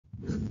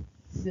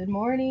Good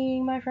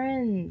morning, my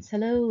friends.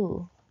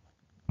 Hello.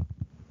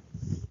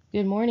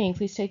 Good morning.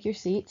 Please take your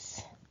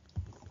seats.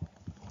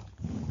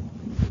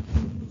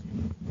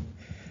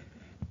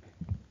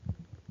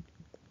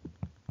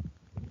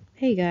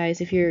 Hey guys,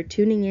 if you're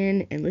tuning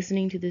in and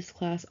listening to this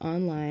class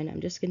online,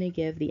 I'm just going to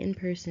give the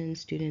in-person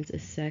students a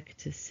sec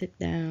to sit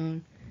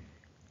down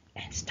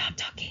and stop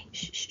talking.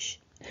 Shh, shh, shh.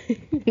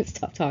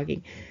 Stop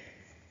talking.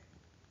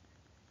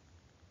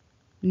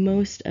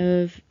 Most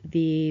of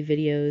the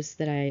videos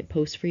that I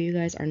post for you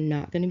guys are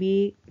not going to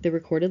be the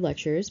recorded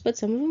lectures, but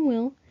some of them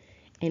will,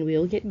 and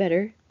we'll get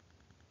better.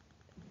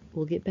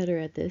 We'll get better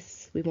at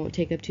this. We won't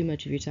take up too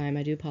much of your time.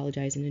 I do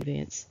apologize in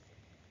advance.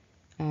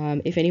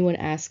 If anyone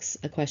asks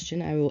a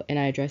question, and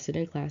I address it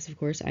in class, of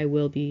course, I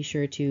will be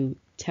sure to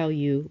tell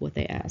you what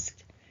they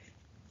asked.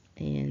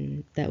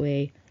 And that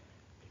way,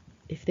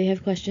 if they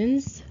have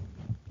questions,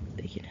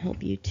 they can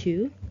help you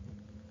too.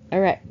 All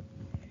right.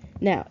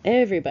 Now,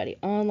 everybody,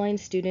 online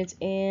students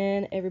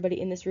and everybody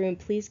in this room,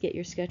 please get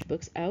your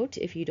sketchbooks out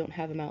if you don't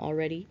have them out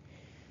already.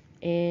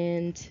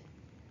 And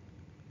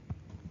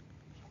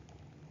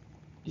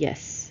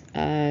yes,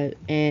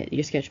 and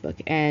your sketchbook.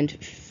 And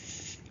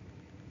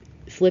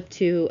flip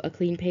to a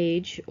clean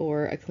page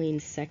or a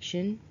clean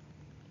section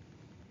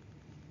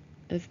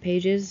of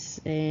pages,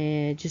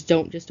 and just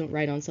don't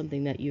write on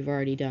something that you've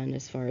already done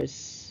as far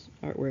as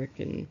artwork,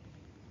 and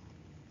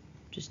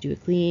just do a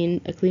clean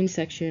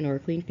section or a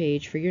clean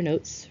page for your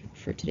notes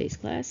for today's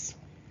class.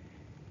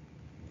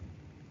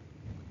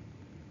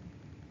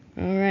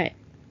 All right.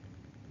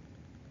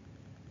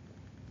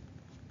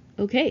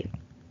 Okay.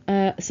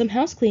 Some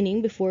house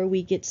cleaning before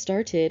we get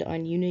started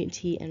on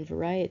unity and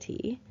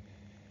variety.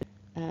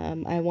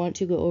 I want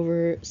to go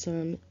over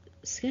some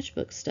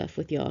sketchbook stuff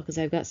with y'all because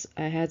I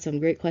had some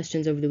great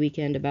questions over the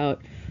weekend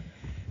about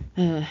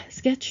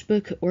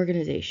sketchbook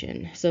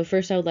organization. So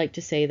first I would like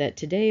to say that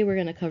today we're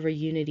going to cover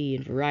unity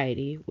and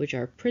variety, which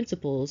are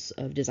principles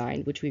of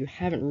design, which we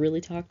haven't really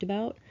talked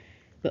about,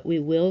 but we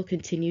will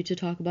continue to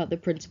talk about the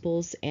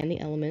principles and the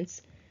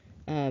elements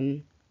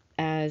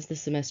as the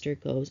semester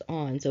goes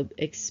on. So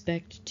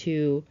expect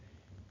to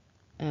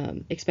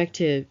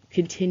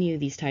continue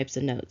these types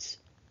of notes.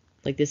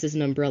 Like, this is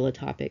an umbrella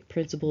topic.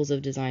 Principles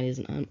of design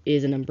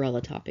is an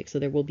umbrella topic, so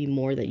there will be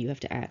more that you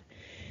have to add.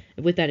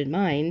 With that in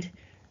mind,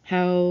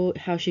 how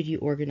should you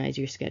organize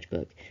your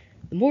sketchbook?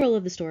 The moral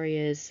of the story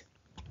is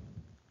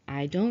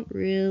I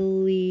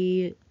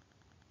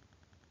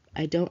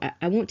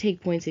won't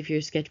take points if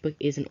your sketchbook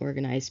isn't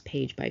organized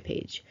page by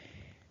page.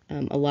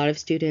 A lot of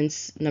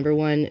students, number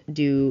one,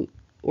 do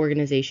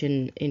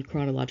organization in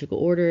chronological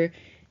order,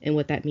 and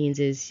what that means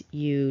is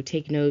you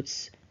take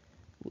notes,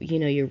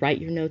 you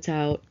write your notes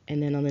out,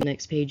 and then on the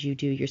next page you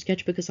do your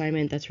sketchbook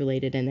assignment that's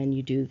related, and then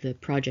you do the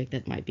project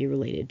that might be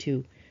related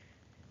to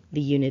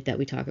the unit that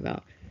we talk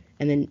about,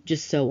 and then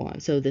just so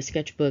on. So the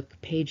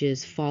sketchbook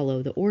pages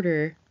follow the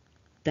order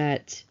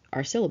that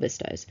our syllabus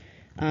does.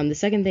 The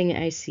second thing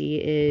I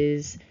see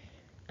is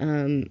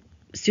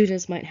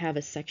students might have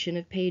a section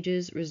of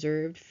pages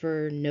reserved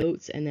for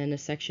notes, and then a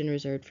section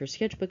reserved for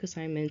sketchbook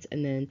assignments,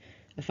 and then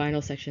a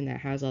final section that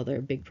has all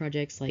their big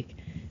projects, like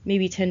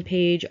maybe 10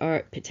 pages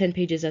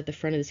at the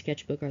front of the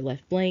sketchbook are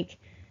left blank,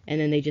 and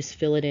then they just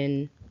fill it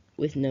in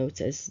with notes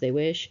as they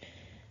wish.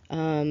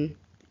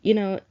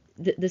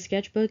 The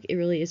sketchbook, it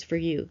really is for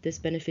you. This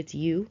benefits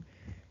you,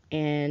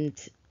 and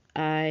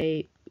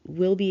I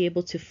will be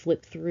able to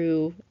flip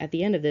through at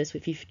the end of this.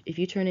 If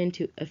you turn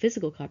into a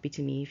physical copy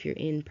to me, if you're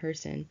in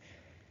person,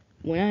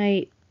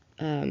 when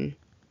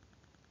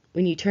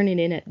you turn it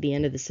in at the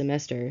end of the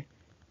semester,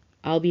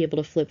 I'll be able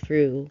to flip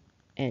through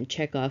and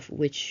check off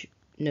which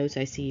notes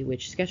I see,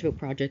 which sketchbook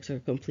projects are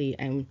complete,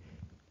 and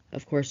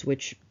of course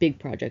which big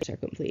projects are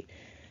complete.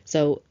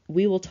 So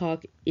we will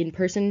talk in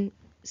person,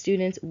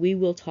 students. We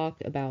will talk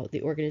about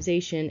the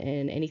organization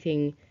and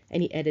any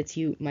edits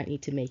you might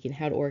need to make and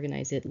how to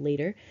organize it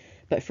later.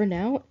 But for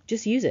now,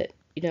 just use it.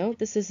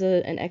 This is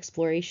an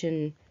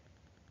exploration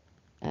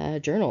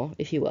journal,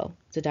 if you will.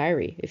 It's a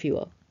diary, if you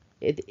will.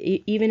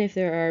 Even if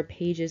there are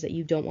pages that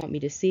you don't want me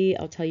to see,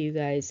 I'll tell you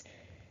guys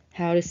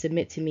how to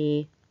submit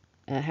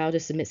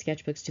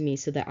sketchbooks to me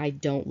so that I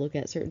don't look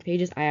at certain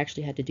pages. I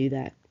actually had to do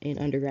that in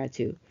undergrad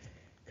too,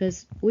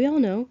 because we all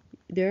know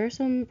there are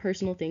some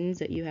personal things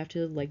that you have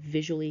to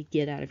visually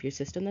get out of your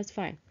system. That's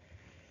fine.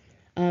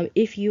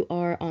 If you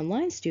are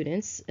online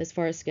students, as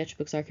far as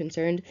sketchbooks are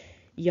concerned,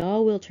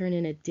 y'all will turn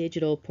in a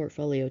digital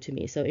portfolio to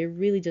me. So it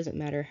really doesn't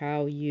matter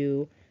how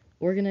you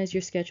organize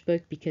your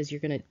sketchbook, because you're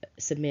going to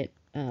submit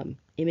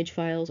image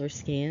files or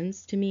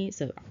scans to me.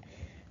 So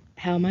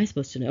how am I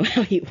supposed to know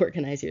how you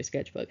organize your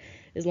sketchbook?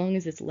 As long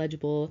as it's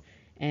legible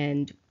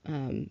and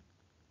I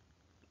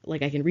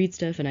can read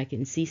stuff and I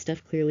can see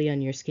stuff clearly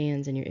on your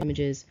scans and your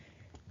images,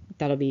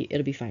 it'll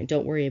be fine.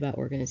 Don't worry about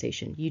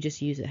organization. You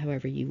just use it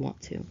however you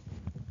want to.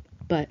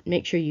 But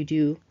make sure you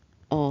do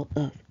all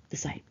of the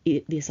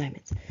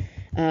assignments.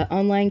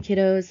 Online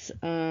kiddos,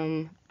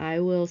 I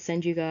will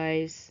send you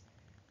guys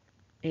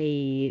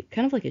a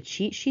kind of like a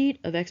cheat sheet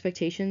of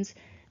expectations.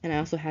 And I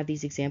also have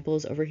these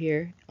examples over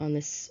here on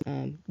this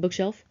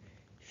bookshelf.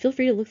 Feel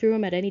free to look through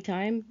them at any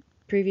time.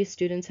 Previous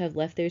students have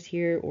left theirs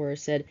here or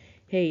said,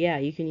 hey, yeah,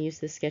 you can use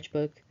this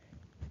sketchbook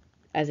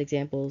as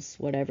examples,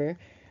 whatever.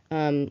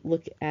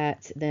 Look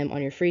at them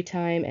on your free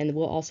time, and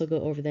we'll also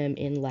go over them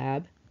in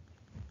lab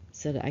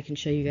so that I can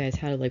show you guys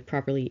how to like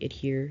properly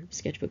adhere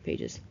sketchbook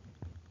pages.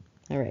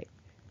 All right,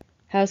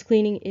 house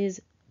cleaning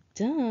is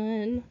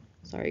done.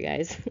 Sorry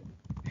guys,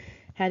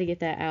 had to get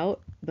that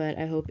out, but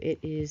I hope it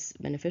is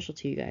beneficial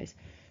to you guys.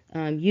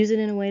 Use it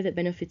in a way that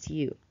benefits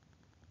you.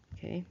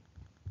 Okay.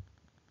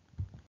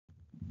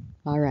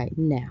 All right,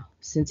 now,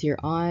 since you're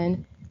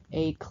on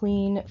a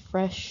clean,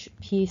 fresh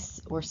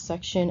piece or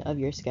section of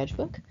your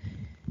sketchbook,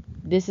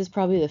 this is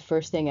probably the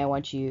first thing I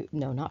want you,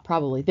 no, not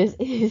probably, this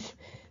is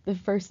the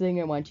first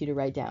thing I want you to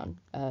write down.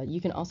 You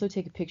can also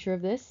take a picture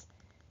of this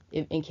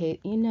in case,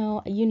 you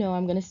know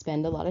I'm going to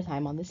spend a lot of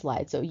time on this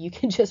slide, so you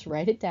can just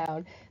write it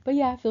down. But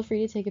yeah, feel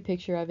free to take a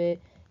picture of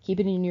it. Keep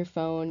it in your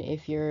phone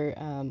if you're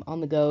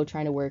on the go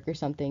trying to work or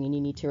something and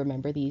you need to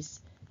remember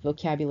these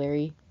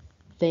vocabulary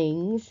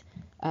things.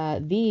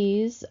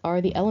 These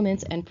are the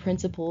elements and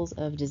principles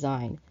of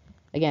design.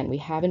 Again, we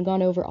haven't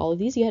gone over all of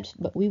these yet,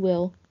 but we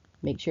will.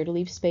 Make sure to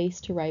leave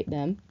space to write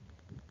them.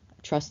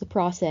 Trust the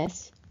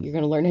process. You're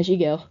going to learn as you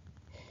go.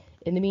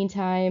 In the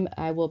meantime,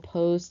 I will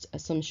post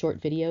some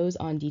short videos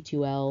on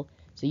D2L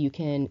so you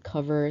can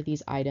cover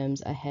these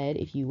items ahead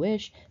if you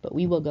wish, but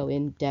we will go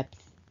in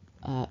depth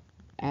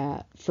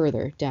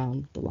further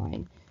down the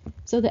line.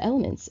 So the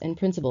elements and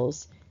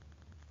principles.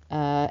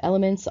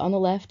 Elements on the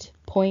left,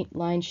 point,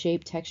 line,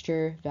 shape,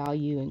 texture,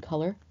 value, and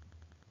color.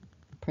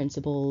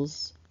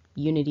 Principles,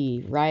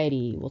 unity,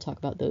 variety, we'll talk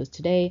about those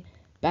today.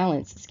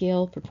 Balance,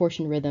 scale,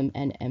 proportion, rhythm,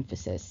 and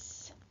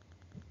emphasis.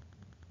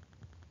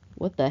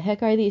 What the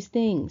heck are these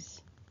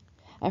things?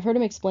 I've heard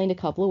them explained a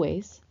couple of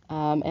ways,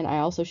 and I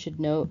also should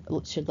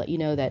let you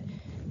know that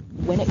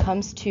when it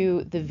comes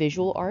to the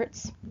visual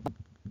arts,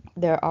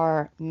 there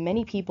are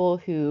many people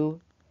who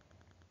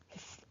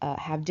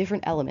have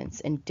different elements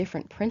and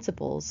different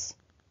principles.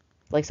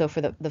 Like, so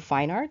for the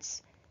fine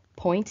arts,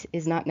 point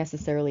is not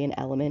necessarily an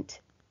element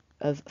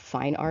of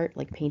fine art,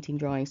 like painting,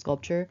 drawing,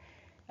 sculpture.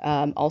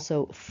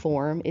 Also,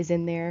 form is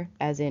in there,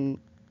 as in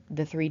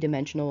the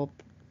three-dimensional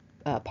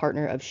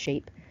partner of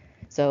shape.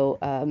 So,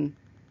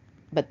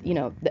 but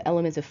the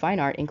elements of fine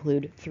art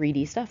include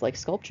 3D stuff like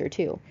sculpture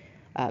too.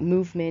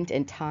 Movement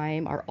and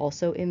time are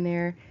also in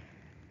there.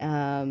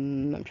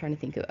 I'm trying to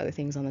think of other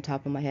things on the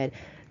top of my head.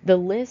 The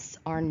lists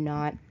are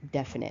not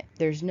definite.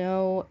 There's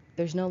no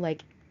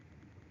like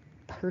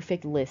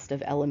perfect list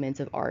of elements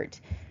of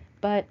art.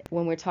 But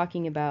when we're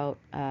talking about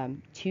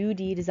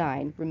 2D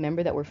design,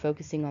 remember that we're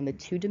focusing on the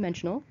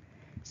two-dimensional.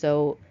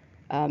 So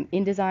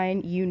in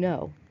design, you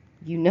know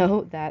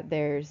that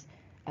there's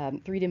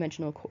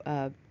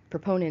three-dimensional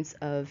proponents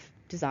of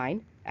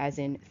design, as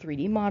in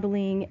 3D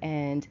modeling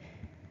and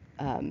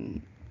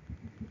I'm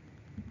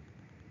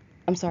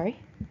sorry?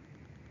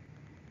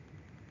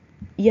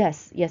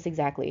 Yes,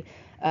 exactly.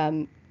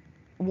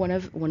 One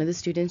of the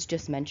students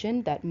just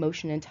mentioned that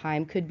motion and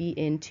time could be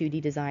in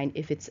 2D design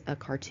if it's a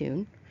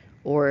cartoon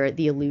or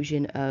the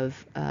illusion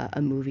of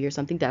a movie or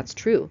something. That's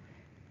true.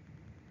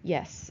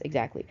 Yes,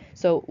 exactly.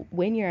 So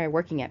when you're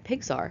working at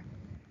Pixar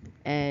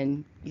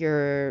and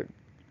you're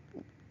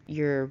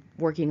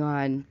working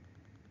on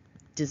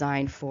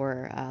design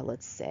for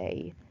let's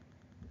say,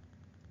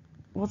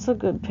 what's a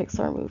good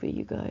Pixar movie,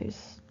 you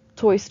guys?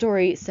 Toy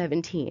Story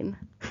 17.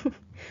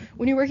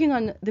 When you're working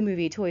on the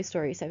movie Toy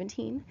Story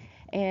 17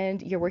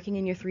 and you're working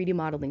in your 3D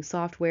modeling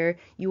software,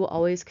 you will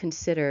always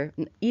consider,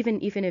 even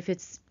if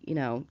it's,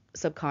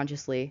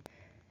 subconsciously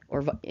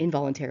or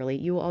involuntarily,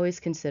 you will always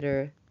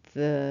consider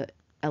the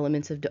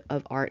elements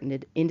of art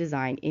and in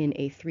design in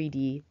a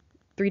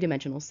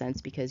three-dimensional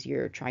sense, because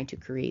you're trying to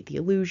create the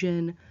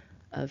illusion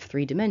of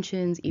 3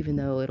 dimensions, even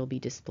though it'll be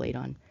displayed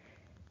on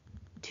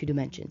 2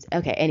 dimensions.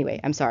 Okay, anyway,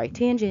 I'm sorry,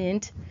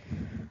 tangent.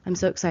 I'm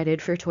so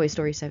excited for Toy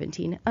Story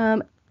 17.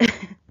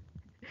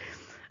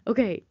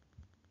 Okay,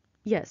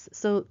 yes,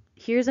 so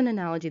here's an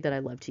analogy that I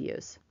love to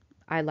use.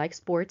 I like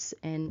sports,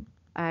 and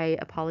I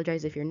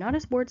apologize if you're not a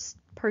sports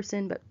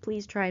person, but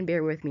please try and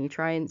bear with me.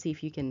 Try and see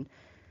if you can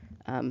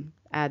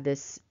add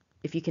this,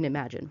 if you can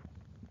imagine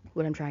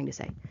what I'm trying to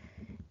say.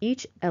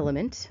 Each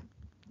element,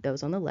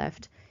 those on the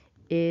left,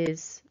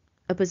 is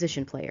a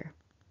position player.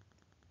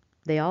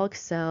 They all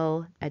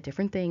excel at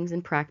different things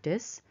in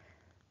practice.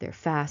 They're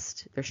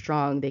fast, they're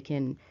strong, they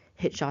can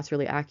hit shots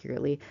really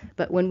accurately.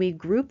 But when we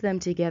group them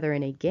together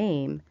in a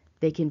game,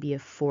 they can be a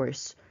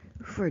force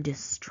for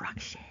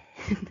destruction.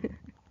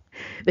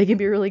 They can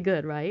be really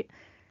good, right?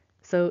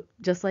 So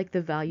just like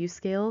the value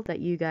scale that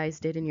you guys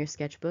did in your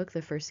sketchbook,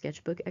 the first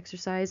sketchbook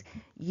exercise,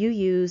 you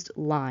used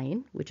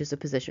line, which is a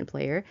position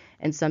player,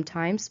 and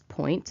sometimes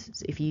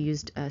point, if you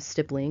used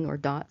stippling or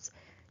dots.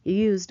 You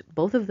used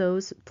both of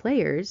those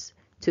players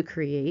to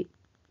create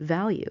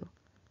value,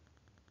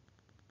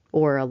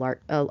 or a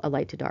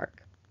light to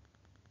dark.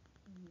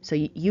 So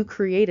you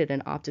created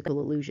an optical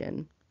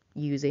illusion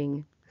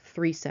using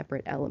 3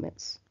 separate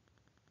elements.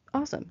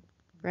 Awesome.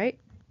 right?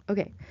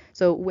 Okay,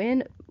 so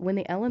when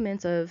the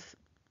elements of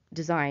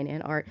design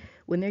and art,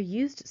 when they're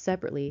used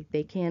separately,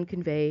 they can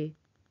convey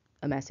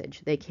a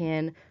message. They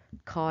can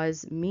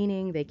cause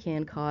meaning, they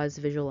can cause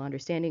visual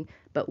understanding,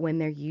 but when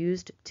they're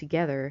used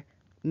together,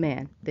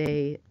 man,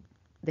 they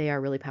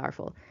are really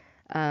powerful.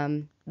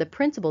 The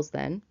principles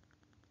then,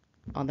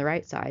 on the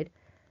right side,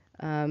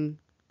 um,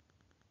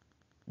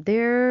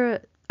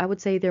 I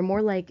would say they're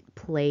more like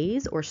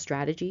plays or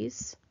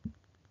strategies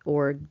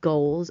or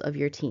goals of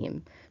your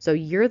team. So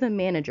you're the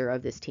manager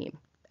of this team.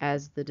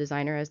 As the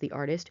designer, as the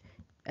artist,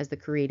 as the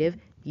creative,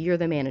 you're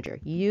the manager.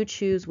 You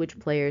choose which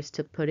players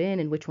to put in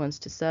and which ones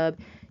to sub.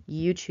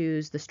 You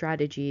choose the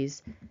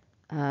strategies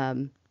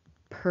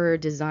per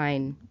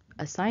design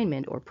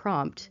assignment or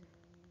prompt.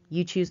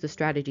 You choose the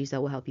strategies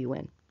that will help you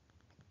win.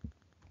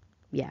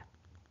 Yeah.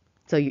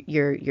 So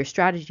your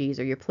strategies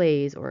or your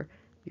plays or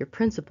your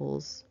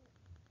principles,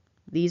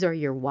 these are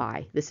your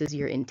why. This is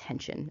your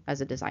intention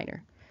as a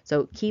designer.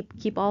 So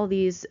keep all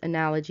these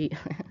analogy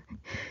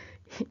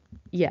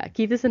yeah,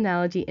 keep this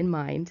analogy in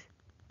mind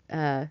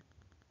uh,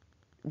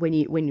 when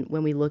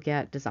we look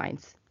at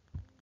designs.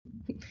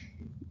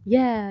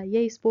 Yeah,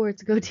 yay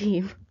sports, go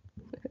team.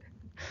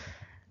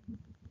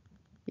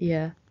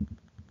 Yeah.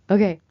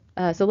 Okay,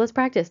 so let's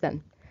practice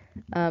then.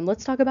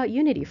 Let's talk about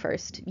unity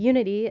first.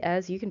 Unity,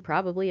 as you can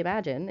probably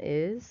imagine,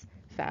 is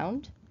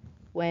found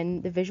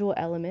when the visual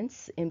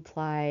elements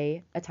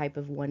imply a type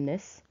of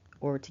oneness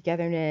or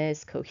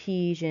togetherness,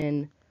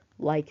 cohesion,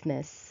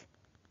 likeness.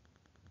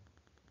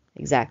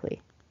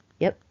 Exactly.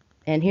 Yep.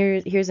 And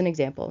here's an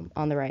example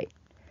on the right.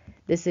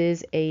 This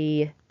is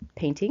a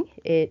painting.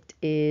 It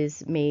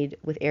is made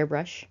with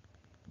airbrush,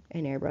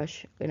 an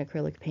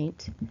acrylic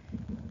paint.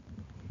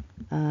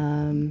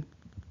 Um,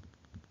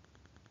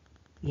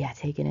 yeah,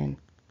 take it in.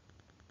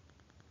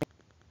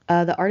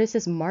 The artist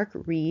is Mark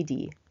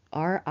Reedy,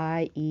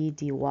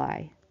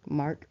 Riedy,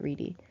 Mark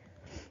Reedy.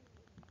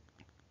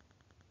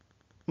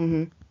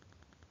 Mm-hmm.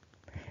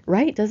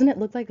 Right? Doesn't it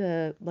look like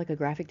a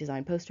graphic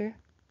design poster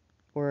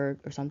or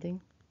something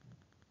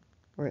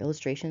or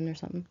illustration or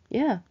something?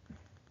 Yeah,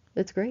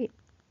 that's great.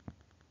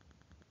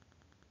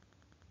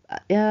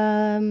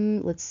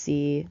 Let's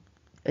see.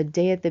 A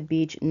Day at the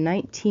Beach,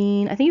 I think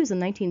it was in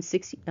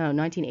 1960, no,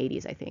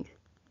 1980s, I think.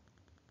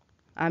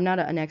 I'm not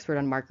an expert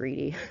on Mark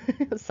Reedy.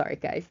 Sorry,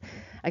 guys.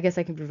 I guess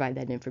I can provide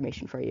that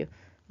information for you.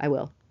 I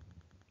will.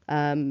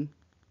 Um,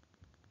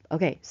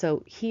 okay,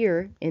 so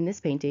here in this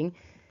painting,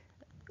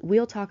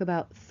 we'll talk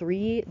about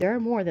there are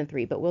more than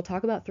three, but we'll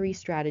talk about three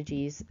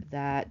strategies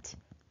that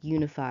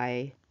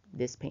unify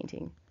this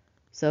painting.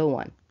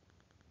 So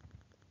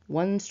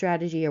one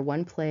strategy or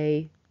one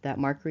play that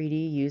Mark Reedy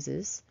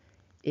uses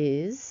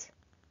is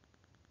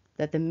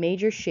that the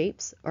major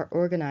shapes are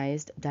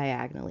organized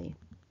diagonally.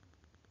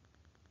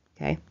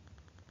 Okay,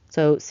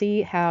 so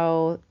see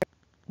how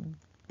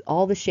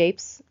all the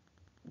shapes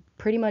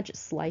pretty much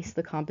slice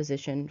the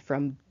composition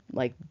from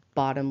like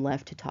bottom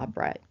left to top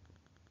right.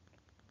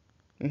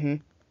 Mm-hmm.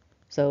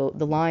 So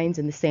the lines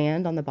in the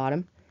sand on the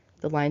bottom,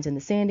 the lines in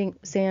the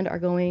sand are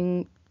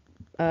going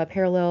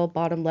parallel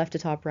bottom left to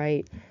top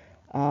right.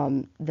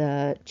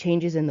 The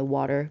changes in the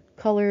water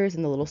colors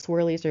and the little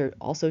swirlies are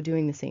also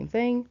doing the same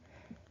thing,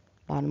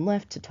 bottom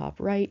left to top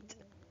right.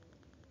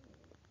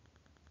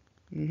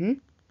 Mm-hmm.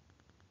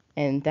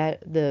 And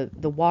that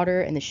the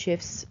water and the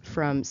shifts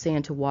from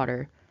sand to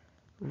water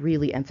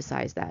really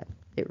emphasize that.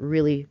 It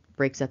really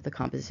breaks up the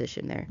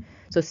composition there.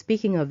 So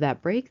speaking of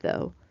that break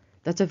though,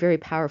 that's a very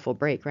powerful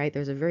break, right?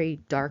 There's a very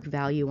dark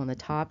value on the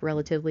top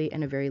relatively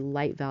and a very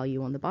light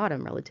value on the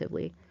bottom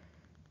relatively,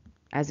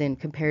 as in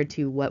compared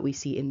to what we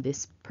see in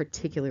this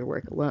particular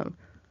work alone.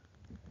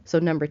 So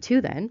number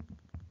two then,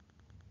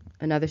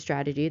 another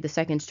strategy, the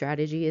second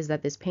strategy is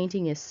that this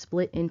painting is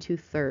split into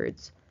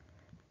thirds.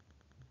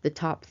 The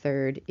top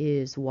third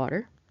is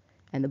water,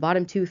 and the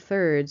bottom two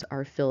thirds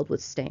are filled with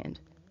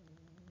sand.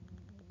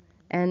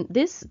 And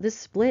this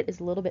split is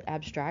a little bit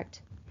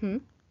abstract.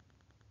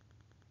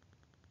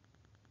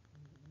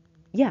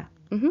 Yeah.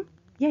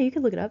 Yeah, you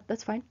can look it up.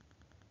 That's fine.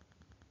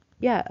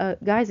 Yeah,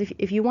 guys,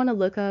 if you want to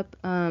look up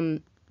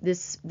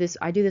this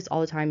I do this all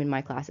the time in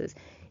my classes.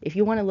 If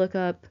you want to look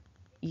up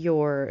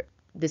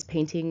this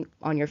painting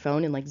on your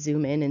phone and like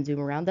zoom in and zoom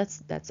around,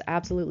 that's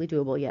absolutely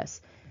doable. Yes.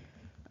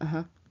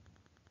 Uh-huh.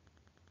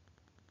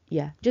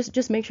 Yeah.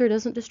 Just make sure it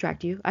doesn't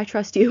distract you. I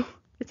trust you.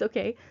 It's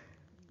okay.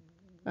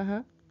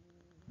 Uh-huh.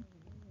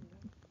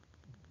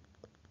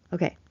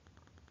 Okay.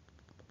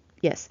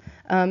 Yes.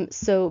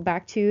 So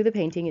back to the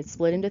painting, it's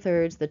split into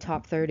thirds. The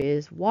top third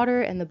is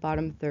water, and the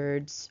bottom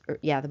the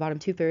bottom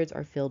two thirds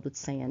are filled with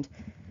sand.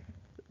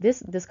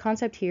 This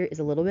concept here is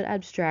a little bit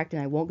abstract,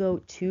 and I won't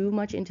go too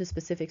much into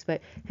specifics, but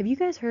have you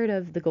guys heard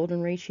of the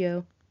golden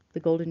ratio,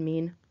 the golden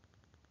mean?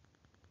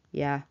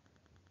 Yeah.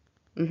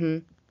 Mm-hmm.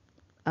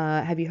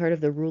 Have you heard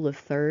of the rule of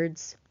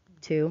thirds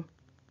too?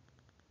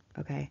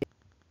 Okay.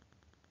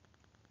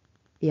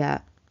 Yeah.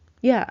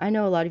 Yeah, I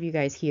know a lot of you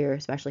guys here,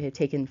 especially, have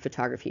taken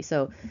photography.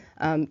 So,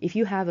 if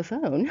you have a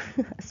phone,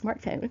 a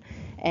smartphone,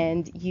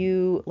 and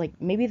you like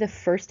maybe the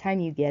first time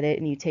you get it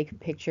and you take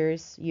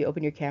pictures, you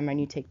open your camera and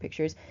you take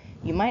pictures,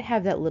 you might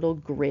have that little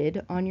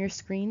grid on your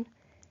screen,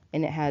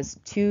 and it has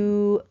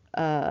two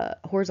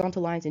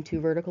horizontal lines and two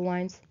vertical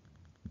lines.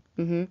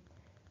 Mm-hmm.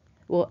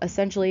 Well,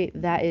 essentially,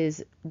 that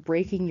is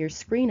breaking your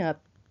screen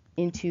up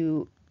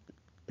into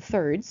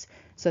thirds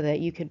so that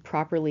you can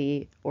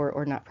properly,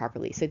 or not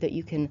properly, so that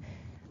you can,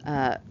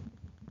 uh,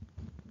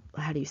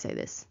 how do you say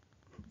this?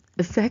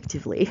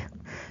 Effectively,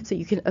 so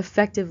you can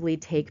effectively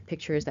take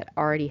pictures that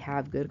already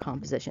have good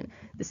composition.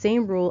 The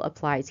same rule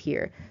applies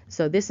here.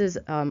 So this is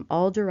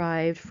all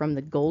derived from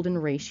the golden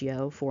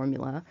ratio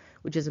formula,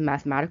 which is a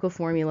mathematical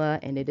formula,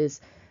 and it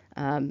is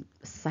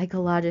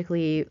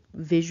psychologically,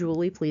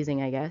 visually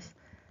pleasing, I guess.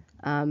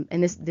 And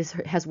this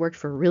has worked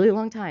for a really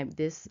long time.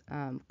 This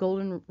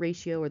golden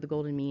ratio, or the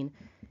golden mean,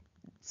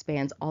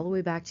 spans all the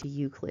way back to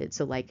Euclid,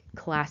 so like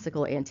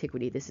classical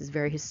antiquity. This is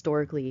very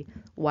historically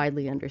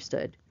widely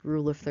understood.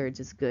 Rule of thirds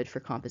is good for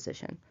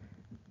composition.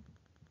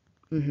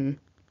 Hmm.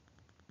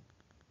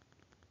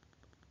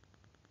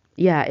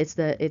 Yeah, it's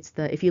the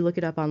if you look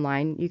it up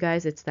online, you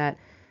guys, it's that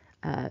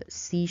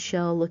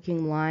seashell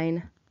looking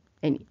line,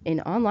 and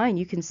online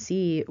you can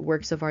see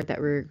works of art that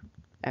were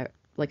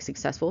like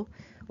successful,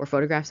 or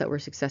photographs that were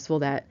successful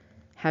that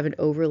have an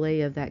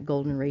overlay of that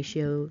golden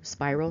ratio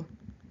spiral.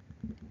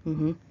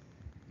 Hmm.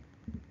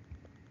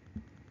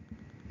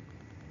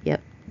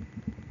 Yep.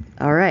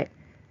 All right.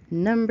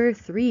 Number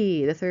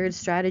three, the third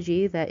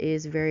strategy that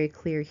is very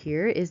clear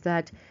here is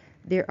that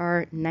there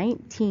are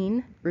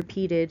 19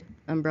 repeated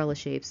umbrella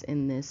shapes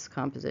in this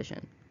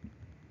composition.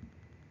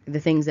 The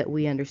things that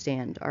we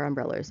understand are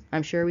umbrellas.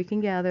 I'm sure we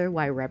can gather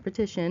why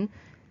repetition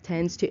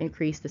tends to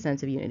increase the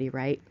sense of unity,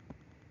 right?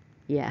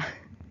 Yeah.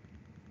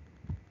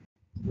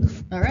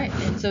 All right,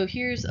 and so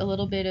here's a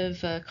little bit of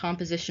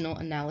compositional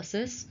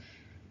analysis.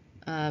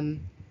 Um,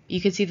 you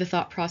can see the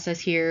thought process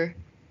here,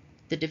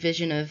 the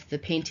division of the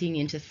painting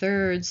into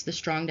thirds, the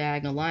strong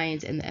diagonal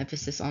lines, and the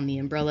emphasis on the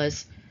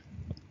umbrellas.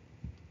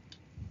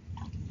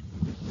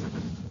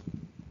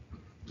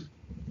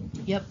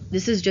 Yep,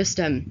 this is just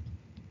an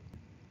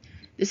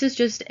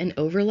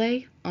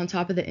overlay on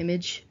top of the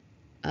image,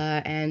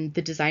 and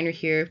the designer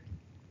here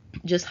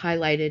just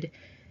highlighted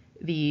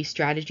the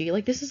strategy.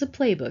 Like, this is a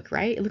playbook,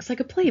 right? It looks like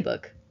a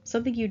playbook,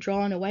 something you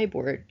draw on a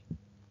whiteboard.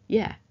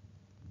 Yeah,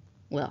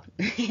 well,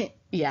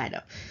 yeah, I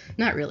know,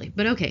 not really,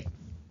 but okay.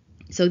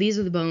 So these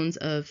are the bones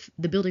of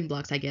the building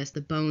blocks, I guess,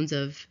 the bones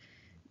of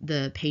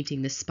the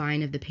painting, the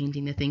spine of the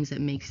painting, the things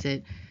that makes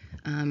it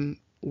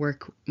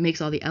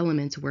makes all the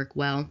elements work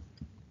well.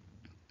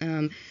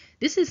 Um,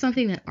 this is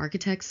something that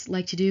architects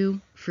like to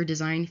do for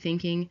design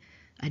thinking.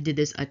 I did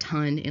this a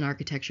ton in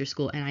architecture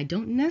school, and I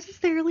don't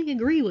necessarily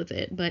agree with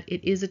it, but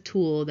it is a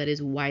tool that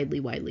is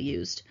widely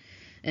used.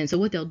 And so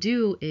what they'll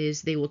do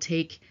is they will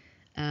take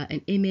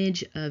an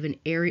image of an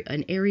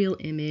aerial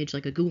image,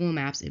 like a Google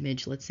Maps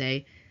image, let's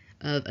say,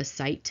 of a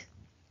site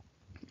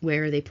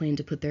where they plan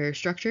to put their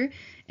structure,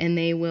 and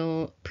they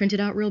will print it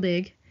out real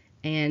big,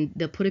 and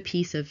they'll put a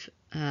piece of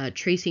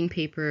tracing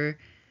paper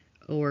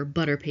or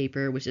butter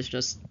paper, which is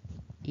just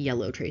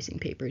yellow tracing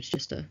paper. It's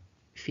just a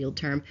field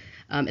term.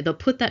 And they'll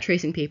put that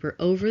tracing paper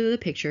over the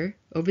picture,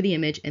 over the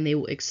image, and they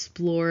will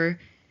explore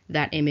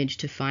that image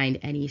to find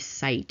any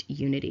site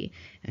unity.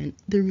 And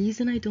the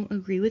reason I don't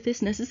agree with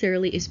this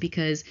necessarily is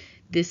because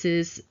this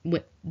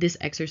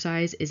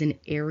exercise is an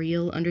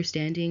aerial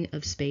understanding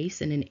of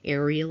space and an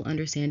aerial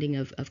understanding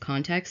of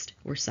context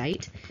or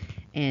site,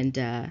 and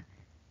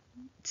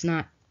it's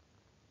not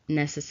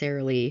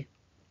necessarily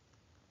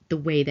the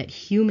way that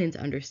humans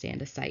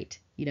understand a site.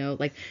 You know,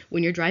 like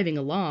when you're driving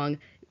along,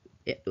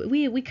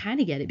 we kind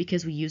of get it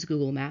because we use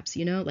Google Maps.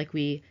 You know, like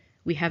we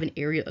have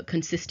a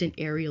consistent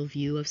aerial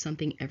view of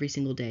something every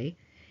single day,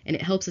 and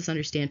it helps us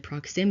understand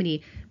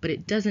proximity, but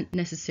it doesn't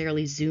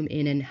necessarily zoom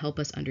in and help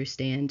us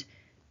understand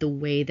the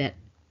way that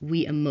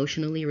we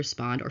emotionally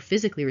respond or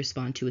physically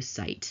respond to a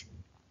site,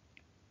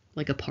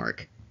 like a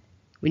park.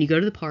 When you go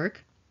to the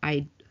park,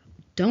 I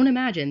don't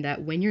imagine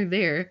that when you're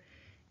there,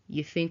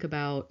 you think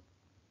about,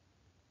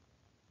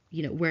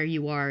 where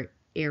you are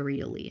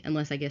aerially,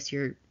 unless I guess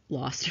you're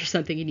lost or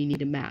something and you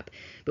need a map.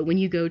 But when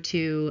you go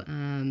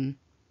to,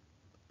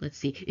 let's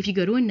see, if you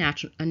go to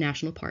a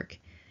national park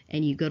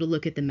and you go to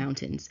look at the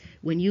mountains,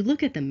 when you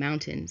look at the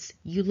mountains,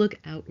 you look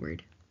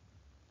outward,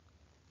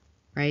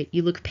 right?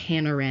 You look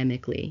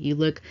panoramically.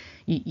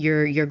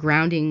 Your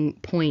grounding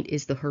point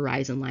is the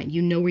horizon line.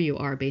 You know where you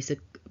are based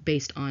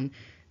on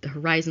the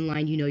horizon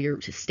line. You know you're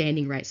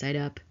standing right side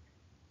up.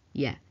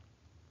 Yeah.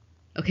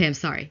 Okay, I'm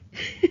sorry.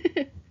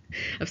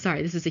 I'm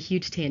sorry, this is a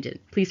huge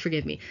tangent. Please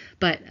forgive me.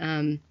 But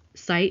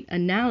site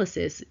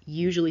analysis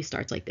usually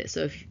starts like this.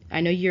 So if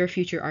I know you're a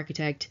future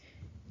architect,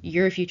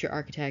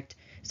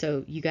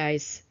 so you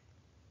guys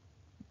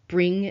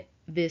bring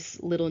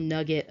this little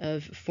nugget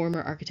of former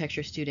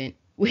architecture student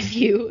with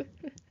you.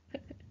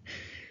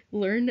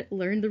 Learn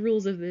the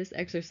rules of this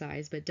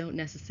exercise, but don't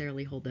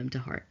necessarily hold them to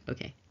heart.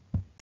 Okay.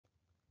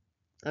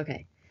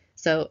 Okay,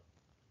 so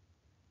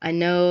I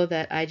know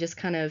that I just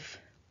kind of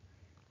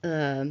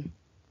um,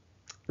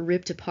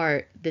 ripped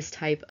apart this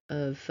type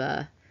of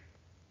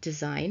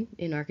design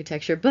in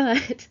architecture,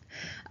 but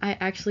I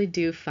actually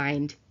do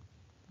find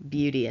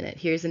beauty in it.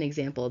 Here's an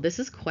example. This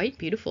is quite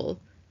beautiful.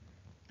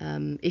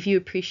 If you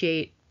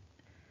appreciate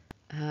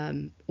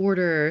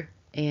order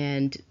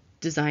and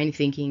design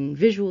thinking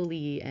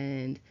visually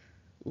and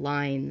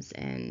lines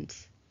and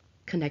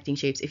connecting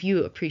shapes, if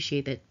you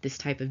appreciate that this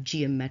type of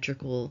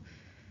geometrical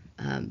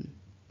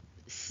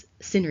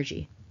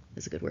synergy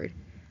is a good word.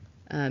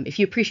 If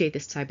you appreciate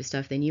this type of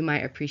stuff, then you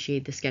might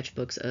appreciate the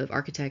sketchbooks of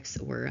architects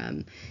or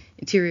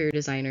interior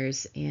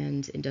designers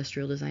and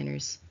industrial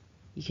designers.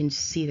 You can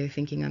see their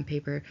thinking on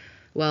paper.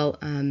 Well,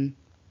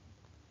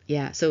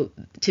 yeah, so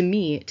to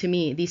me,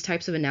 these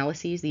types of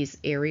analyses, these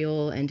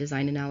aerial and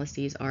design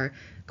analyses, are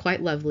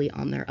quite lovely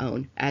on their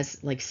own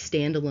as like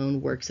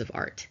standalone works of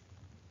art.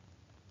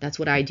 That's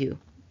what I do,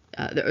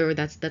 or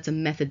that's a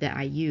method that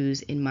I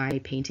use in my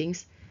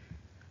paintings.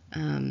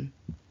 Um,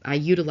 I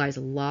utilize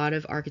a lot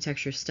of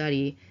architecture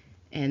study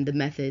and the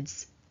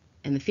methods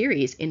and the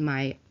theories in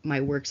my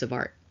works of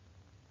art.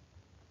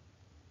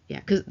 Yeah,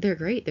 because they're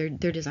great. They're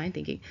design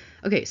thinking.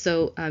 Okay,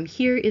 so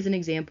here is an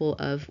example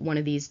of one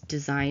of these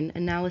design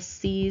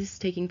analyses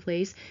taking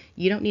place.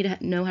 You don't need to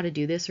know how to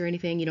do this or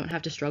anything. You don't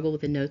have to struggle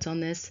with the notes on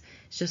this.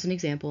 It's just an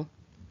example.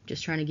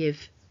 Just trying to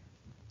give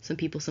some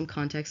people some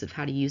context of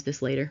how to use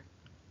this later.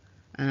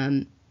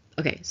 Um,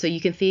 okay, so you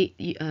can see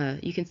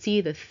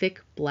the thick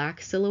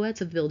black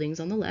silhouettes of buildings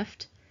on the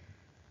left.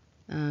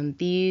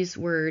 These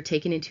were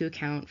taken into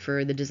account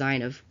for the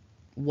design of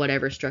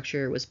whatever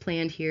structure was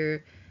planned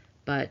here,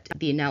 but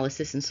the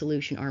analysis and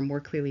solution are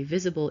more clearly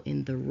visible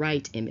in the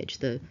right image,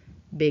 the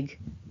big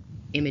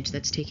image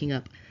that's taking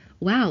up.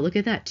 Wow, look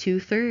at that,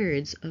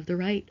 2/3 of the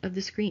right of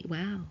the screen.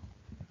 Wow,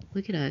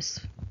 look at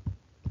us.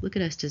 Look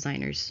at us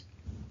designers.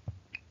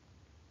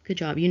 Good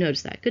job, you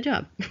noticed that. Good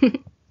job.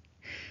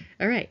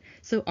 All right,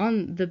 so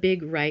on the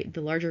big right,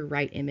 the larger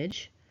right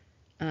image,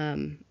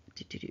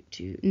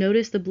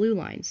 notice the blue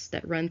lines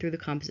that run through the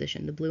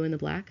composition, the blue and the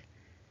black.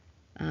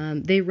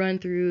 They run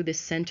through the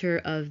center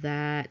of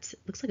that,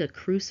 looks like a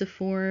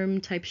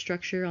cruciform type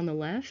structure on the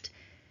left.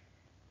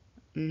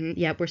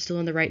 Yeah, we're still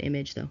in the right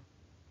image though.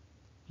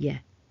 Yeah.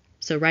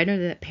 So right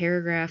under that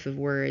paragraph of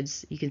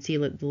words, you can see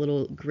the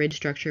little grid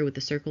structure with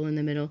the circle in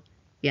the middle.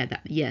 Yeah,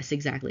 yes,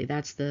 exactly.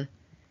 That's the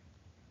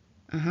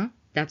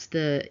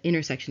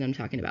intersection I'm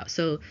talking about.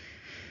 So,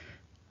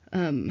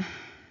 um,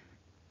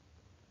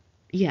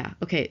 yeah,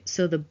 okay.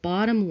 So the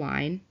bottom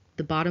line,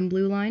 the bottom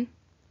blue line,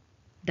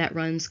 that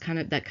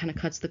kind of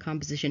cuts the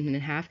composition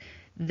in half.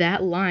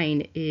 That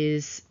line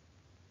is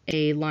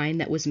a line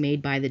that was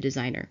made by the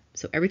designer.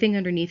 So everything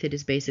underneath it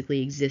is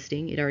basically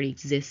existing. It already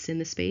exists in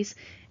the space,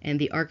 and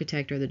the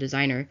architect or the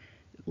designer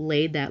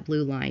laid that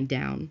blue line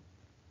down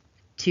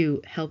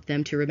to help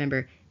them to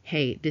remember,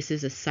 hey, this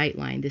is a sight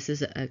line. This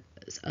is a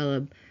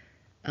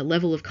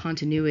level of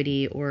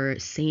continuity or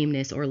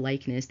sameness or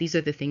likeness. These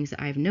are the things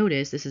that I've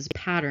noticed. This is a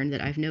pattern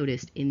that I've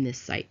noticed in this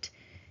site.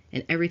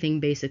 And everything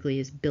basically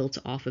is built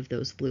off of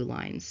those blue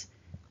lines.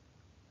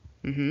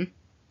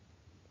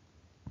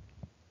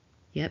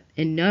 Yep.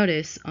 And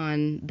notice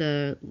on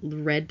the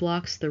red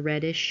blocks, the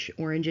reddish,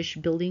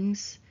 orangish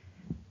buildings,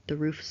 the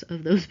roofs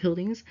of those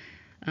buildings,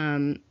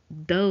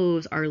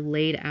 those are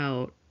laid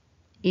out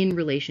in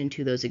relation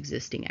to those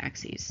existing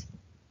axes.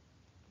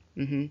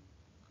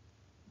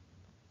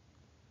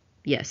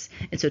 Yes.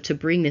 And so to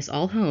bring this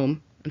all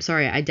home, I'm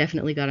sorry, I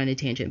definitely got on a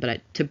tangent,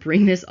 but to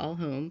bring this all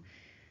home,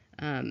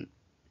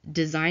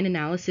 design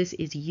analysis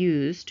is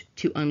used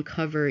to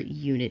uncover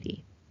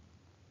unity.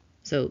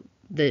 So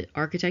the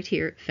architect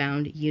here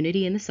found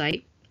unity in the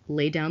site,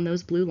 laid down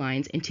those blue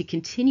lines, and to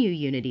continue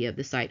unity of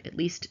the site, at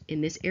least in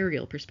this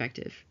aerial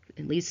perspective,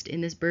 at least in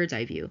this bird's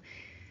eye view,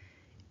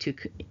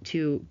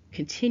 to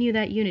continue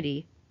that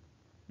unity,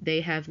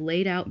 they have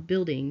laid out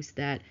buildings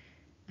that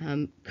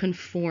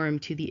conform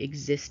to the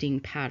existing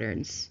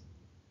patterns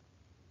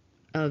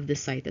of the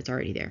site that's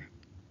already there.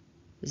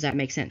 Does that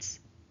make sense?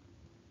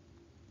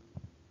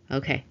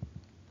 Okay.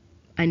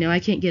 I know I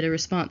can't get a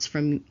response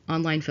from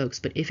online folks,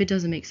 but if it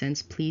doesn't make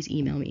sense, please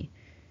email me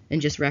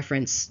and just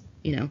reference,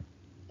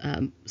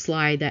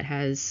 slide that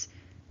has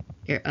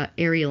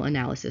aerial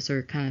analysis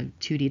or kind of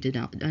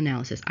 2D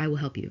analysis. I will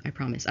help you, I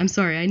promise. I'm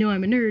sorry, I know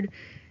I'm a nerd,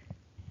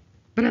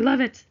 but I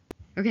love it.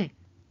 Okay.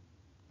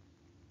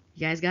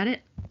 You guys got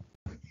it?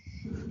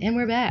 And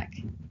we're back.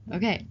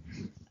 Okay.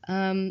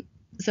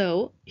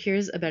 So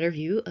here's a better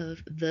view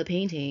of the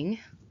painting.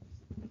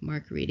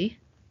 Marguerite.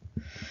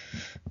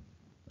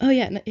 Oh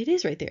yeah, it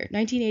is right there.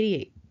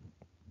 1988.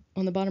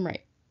 On the bottom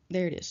right.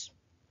 There it is.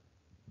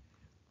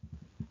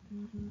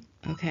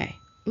 Okay.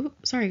 Ooh,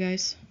 sorry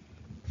guys.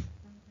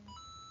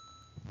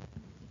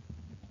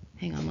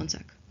 Hang on one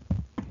sec.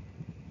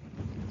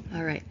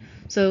 All right.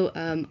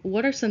 So,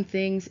 what are some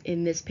things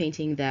in this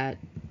painting that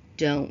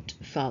don't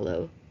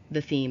follow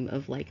the theme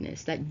of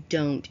likeness, that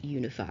don't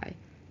unify?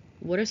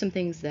 What are some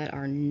things that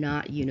are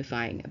not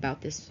unifying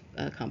about this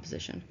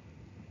composition?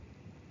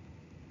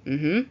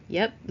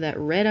 Yep, that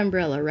red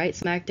umbrella right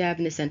smack dab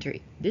in the center.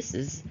 This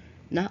is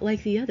not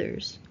like the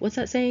others. What's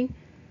that saying?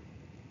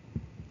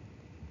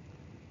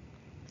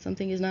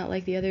 Something is not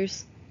like the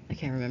others? I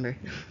can't remember.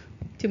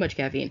 Too much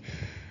caffeine.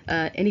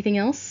 Anything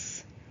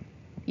else?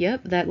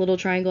 Yep, that little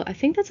triangle. I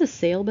think that's a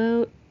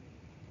sailboat.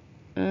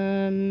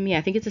 Yeah,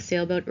 I think it's a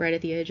sailboat right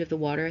at the edge of the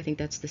water. I think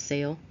that's the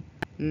sail.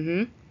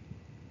 Mm-hmm.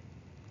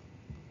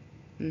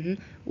 Mm-hmm.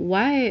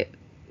 Why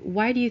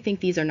why do you think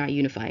these are not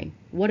unifying?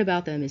 What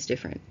about them is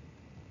different?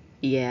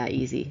 Yeah,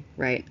 easy,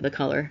 right? The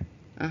color.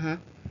 Uh-huh.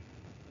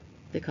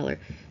 The color.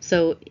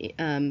 So,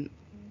 um,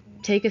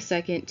 take a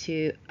second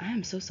to, I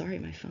am so sorry,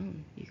 my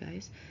phone, you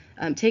guys.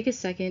 Take a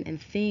second and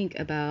think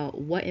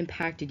about what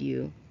impacted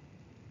you,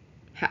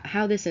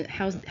 how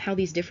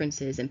these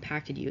differences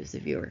impacted you as a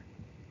viewer.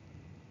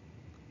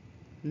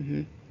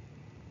 Mm-hmm.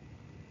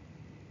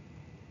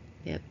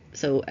 Yep.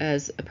 So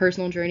as a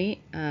personal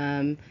journey,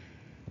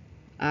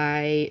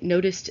 I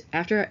noticed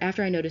after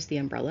I noticed the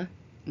umbrella,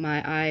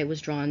 my eye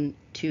was drawn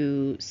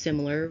to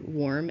similar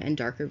warm and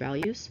darker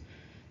values.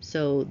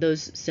 So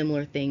those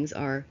similar things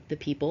are the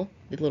people,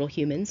 the little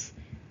humans,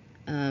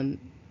 um,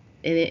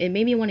 and it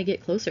made me want to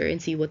get closer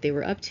and see what they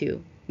were up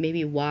to.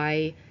 Maybe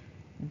why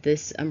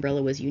this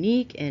umbrella was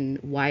unique and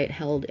why it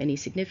held any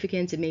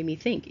significance. It made me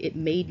think. It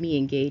made me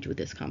engage with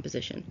this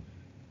composition.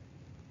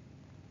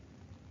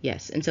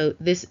 Yes, and so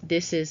this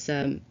is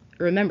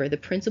remember the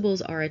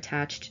principles are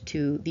attached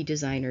to the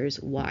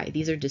designer's why.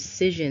 These are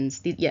decisions.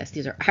 Yes,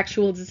 these are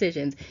actual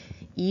decisions,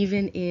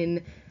 even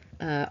in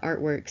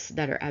artworks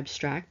that are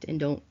abstract and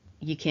don't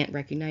you can't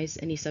recognize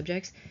any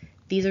subjects.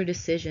 These are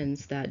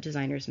decisions that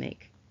designers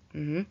make.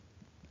 Mm-hmm.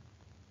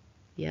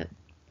 Yep.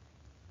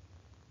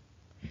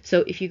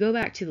 So if you go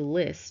back to the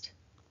list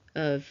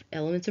of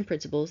elements and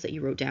principles that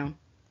you wrote down,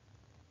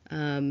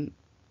 um,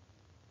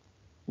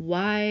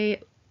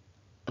 why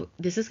oh,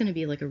 this is going to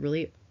be like a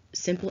really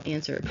simple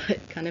answer,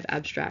 but kind of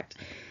abstract.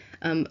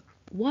 Um,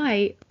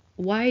 why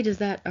why does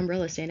that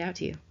umbrella stand out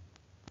to you?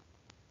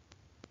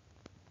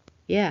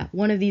 Yeah,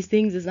 one of these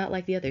things is not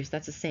like the others.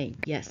 That's a saying.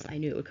 Yes, I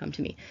knew it would come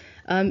to me.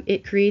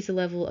 It creates a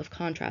level of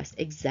contrast.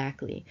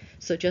 Exactly.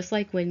 So just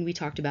like when we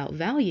talked about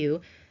value,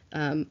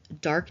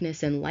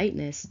 darkness and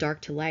lightness,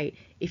 dark to light,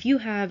 if you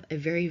have a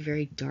very,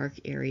 very dark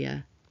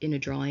area in a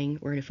drawing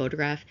or in a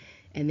photograph,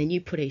 and then you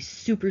put a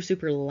super,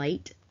 super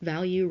light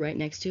value right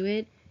next to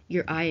it,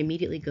 your eye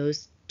immediately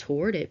goes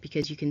toward it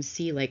because you can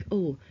see, like,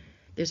 oh,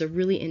 there's a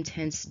really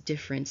intense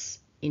difference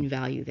in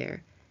value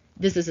there.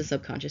 This is a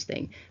subconscious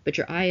thing, but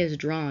your eye is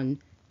drawn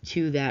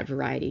to that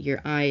variety.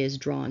 Your eye is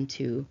drawn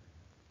to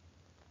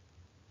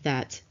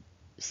that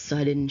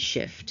sudden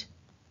shift,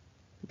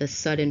 the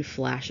sudden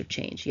flash of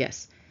change.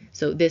 Yes.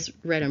 So this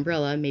red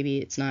umbrella, maybe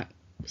it's not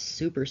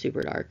super,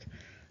 super dark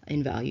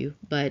in value,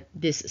 but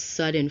this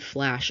sudden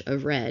flash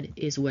of red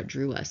is what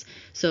drew us.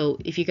 So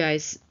if you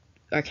guys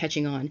are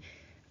catching on,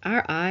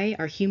 our eye,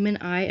 our human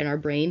eye, and our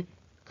brain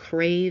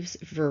craves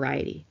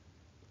variety.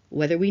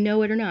 Whether we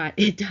know it or not,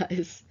 it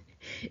does.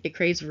 It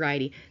craves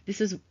variety.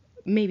 This is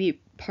maybe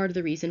part of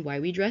the reason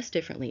why we dress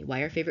differently,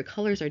 why our favorite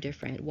colors are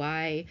different,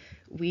 why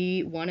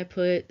we want to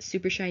put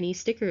super shiny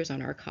stickers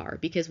on our car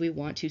because we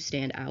want to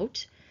stand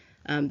out.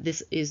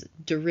 This is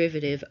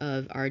derivative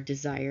of our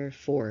desire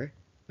for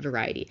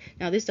variety.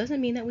 Now, this doesn't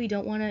mean that we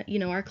don't want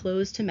to, our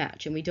clothes to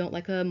match and we don't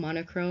like a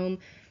monochrome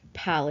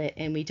palette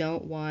and we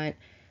don't want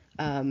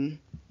um,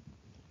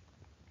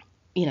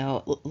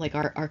 like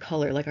our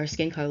color, like our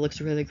skin color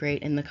looks really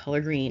great in the color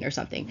green or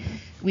something.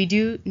 We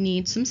do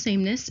need some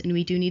sameness and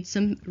we do need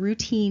some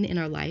routine in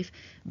our life,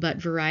 but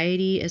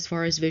variety, as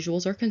far as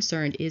visuals are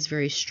concerned, is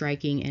very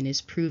striking and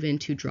is proven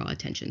to draw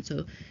attention.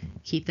 So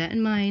keep that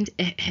in mind.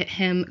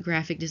 Ahem,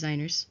 graphic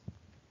designers.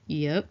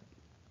 Yep.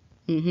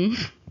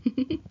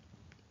 Mm-hmm.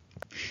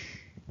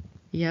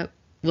 Yep.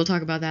 We'll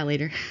talk about that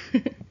later.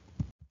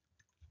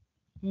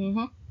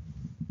 Mm-hmm.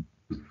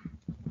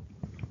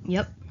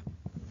 Yep.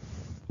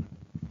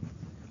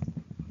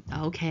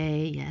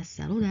 Okay, yes,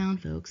 settle down,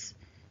 folks.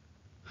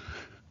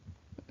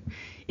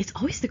 It's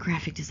always the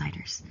graphic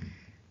designers.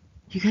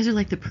 You guys are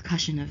like the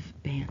percussion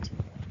of band.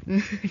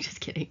 Just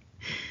kidding.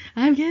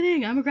 I'm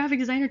kidding. I'm a graphic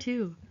designer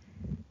too.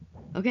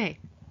 Okay.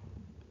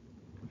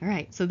 All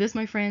right. So this,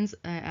 my friends,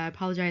 I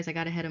apologize. I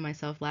got ahead of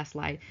myself last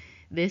slide.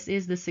 This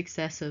is the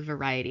success of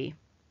variety.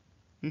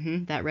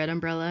 That red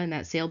umbrella and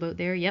that sailboat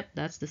there. Yep,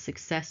 that's the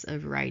success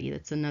of variety.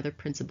 That's another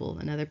principle,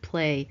 another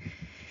play.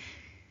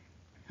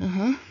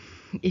 Uh-huh.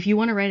 If you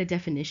want to write a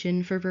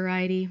definition for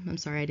variety, I'm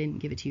sorry I didn't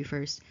give it to you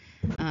first.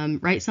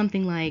 Write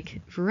something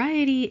like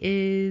variety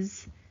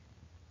is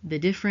the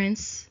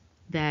difference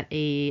that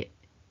a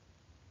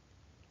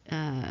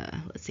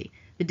let's see,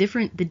 the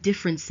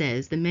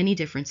differences, the many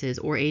differences,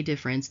 or a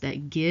difference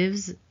that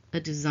gives a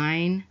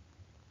design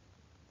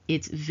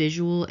its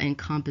visual and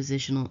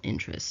compositional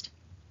interest.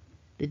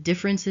 The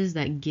differences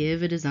that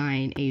give a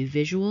design a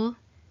visual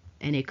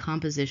and a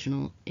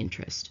compositional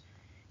interest.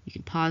 You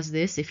can pause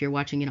this if you're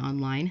watching it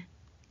online.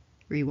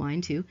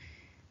 Rewind too.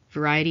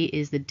 Variety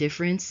is the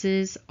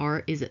differences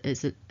are is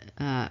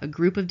a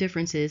group of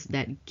differences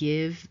that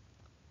give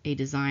a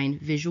design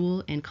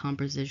visual and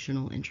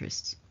compositional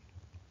interests.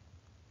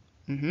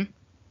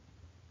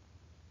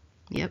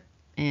 Yep.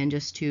 And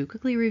just to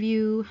quickly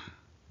review,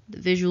 the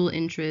visual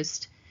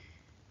interest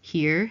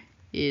here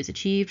is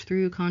achieved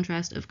through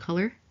contrast of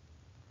color,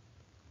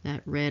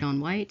 that red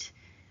on white.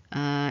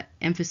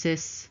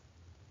 Emphasis,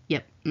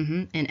 yep,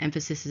 and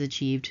emphasis is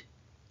achieved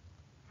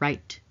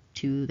right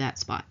to that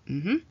spot.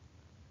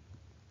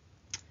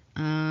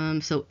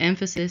 So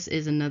emphasis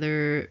is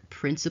another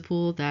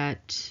principle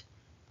that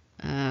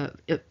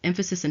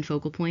emphasis and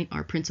focal point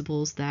are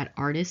principles that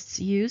artists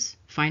use,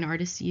 fine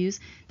artists use,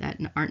 that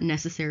aren't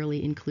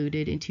necessarily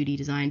included in 2D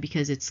design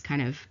because it's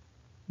kind of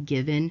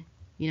given,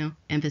 you know,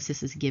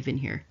 emphasis is given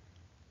here.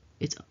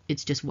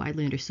 It's just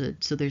widely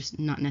understood, so there's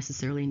not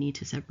necessarily a need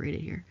to separate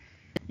it here.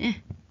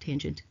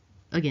 Tangent.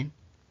 Again.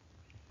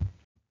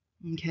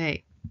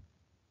 Okay.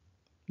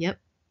 Yep.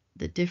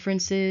 The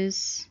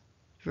differences.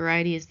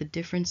 Variety is the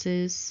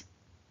differences.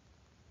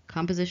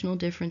 Compositional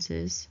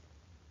differences.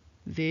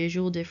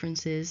 Visual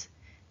differences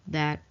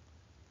that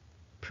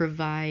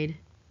provide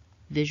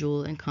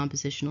visual and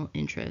compositional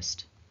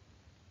interest.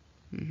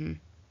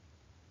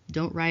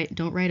 Don't write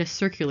a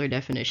circular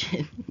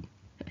definition,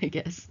 I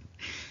guess.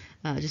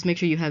 Just make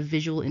sure you have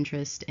visual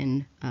interest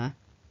and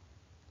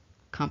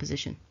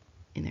composition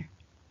in there.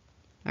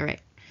 All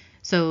right.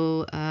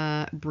 So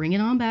bring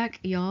it on back,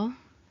 y'all.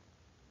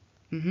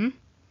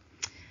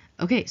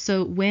 Okay,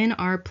 so when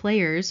our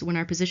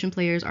position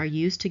players are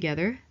used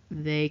together,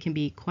 they can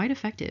be quite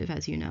effective,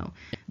 as you know.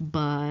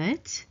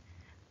 But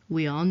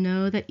we all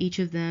know that each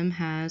of them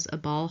has a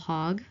ball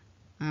hog.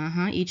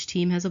 Each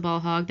team has a ball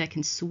hog that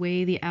can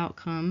sway the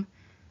outcome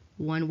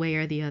one way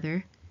or the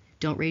other.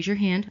 Don't raise your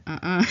hand.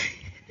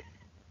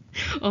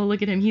 Oh,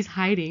 look at him. He's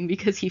hiding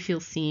because he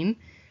feels seen.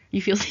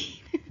 You feel seen?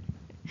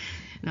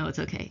 No, it's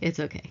okay. It's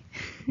okay.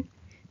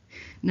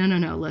 No.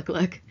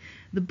 Look.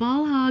 The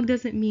ball hog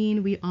doesn't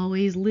mean we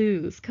always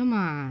lose. Come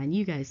on.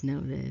 You guys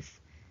know this.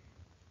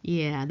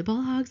 Yeah, the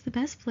ball hog's the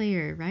best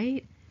player,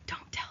 right?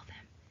 Don't tell them.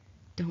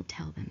 Don't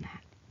tell them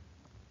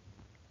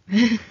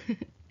that.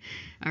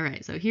 All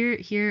right, so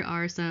here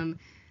are some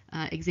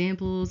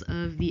examples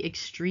of the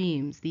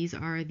extremes. These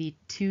are the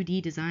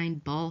 2D design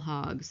ball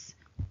hogs.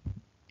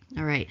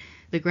 All right,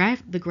 the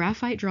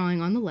graphite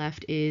drawing on the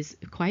left is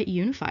quite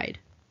unified.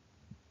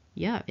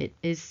 Yeah, it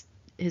is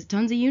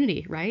tons of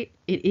unity, right?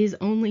 It is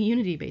only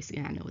unity,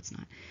 basically. I know it's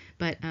not,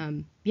 but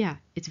yeah,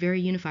 it's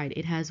very unified.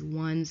 It has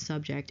one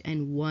subject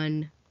and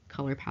one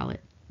color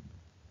palette.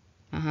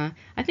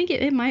 I think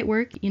it might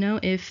work, you know,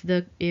 if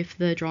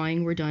the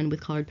drawing were done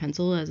with colored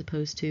pencil as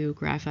opposed to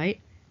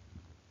graphite.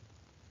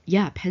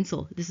 Yeah,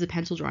 pencil. This is a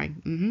pencil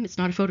drawing. It's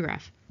not a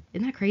photograph.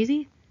 Isn't that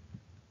crazy?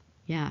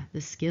 Yeah,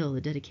 the skill, the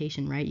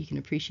dedication, right? You can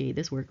appreciate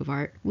this work of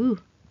art. Woo.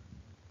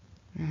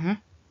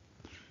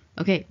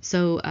 Okay,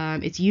 so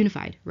it's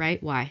unified,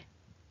 right? Why?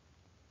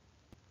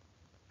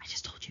 I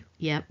just told you.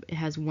 Yep, it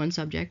has one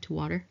subject,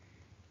 water.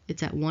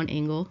 It's at one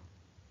angle.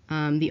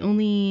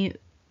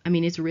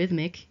 It's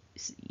rhythmic.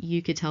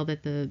 You could tell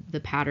that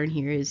the pattern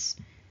here is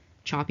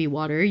choppy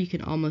water. You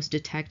can almost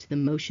detect the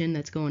motion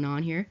that's going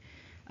on here.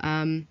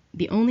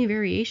 The only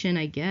variation,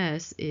 I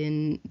guess,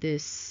 in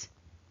this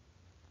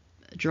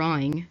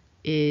drawing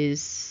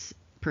is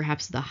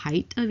perhaps the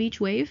height of each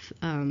wave.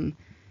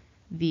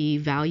 The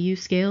value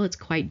scale, it's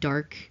quite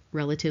dark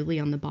relatively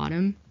on the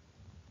bottom,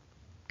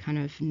 kind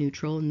of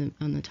neutral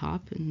on the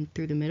top and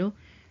through the middle,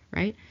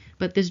 right?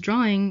 But this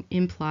drawing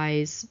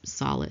implies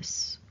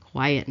solace,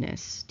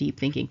 quietness, deep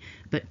thinking,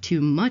 but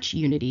too much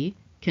unity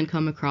can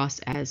come across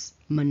as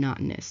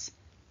monotonous.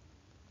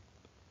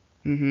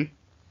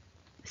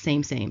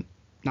 Same.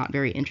 Not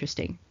very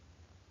interesting.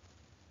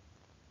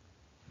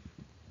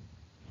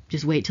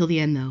 Just wait till the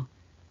end, though.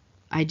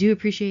 I do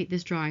appreciate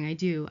this drawing.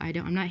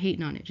 I'm not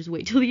hating on it. Just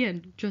wait till the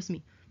end. Trust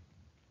me.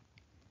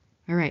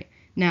 All right.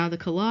 Now, the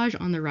collage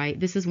on the right,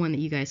 this is one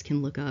that you guys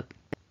can look up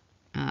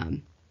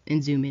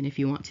and zoom in if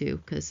you want to,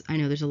 because I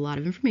know there's a lot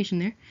of information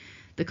there.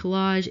 The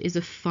collage is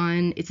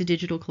it's a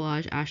digital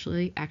collage,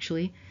 actually.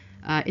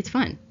 It's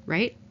fun,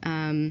 right?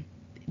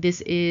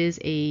 This is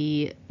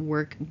a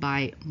work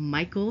by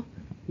Michael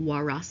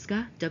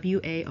Waraksa,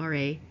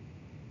 Waraksa.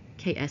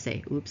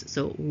 Oops,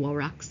 so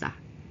Waraksa.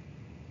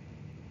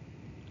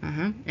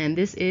 And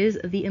this is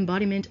the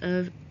embodiment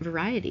of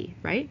variety,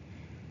 right?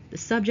 The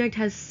subject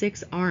has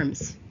 6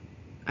 arms.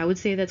 I would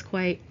say that's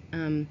quite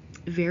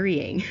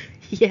varying.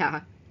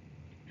 Yeah.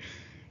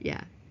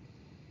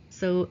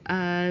 So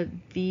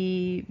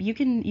you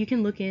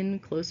can look in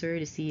closer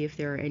to see if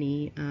there are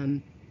any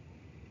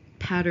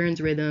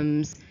patterns,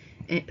 rhythms,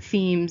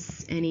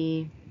 themes,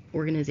 any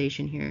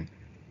organization here.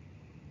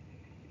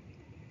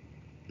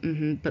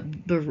 But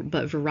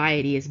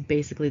variety is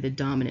basically the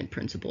dominant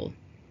principle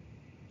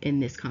in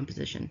this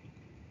composition,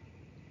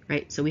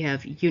 right? So we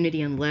have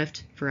unity on the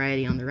left,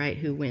 variety on the right.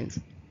 Who wins?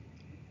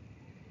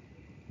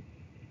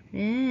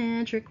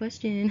 Trick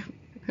question.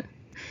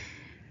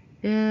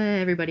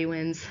 Everybody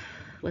wins.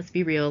 Let's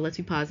be real. Let's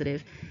be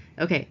positive.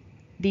 Okay,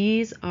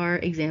 these are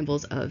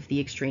examples of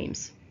the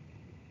extremes.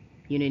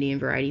 unity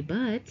and variety,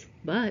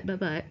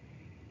 but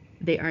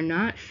they are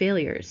not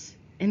failures.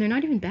 And they're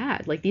not even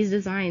bad. Like these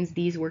designs,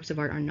 these works of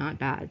art are not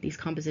bad. These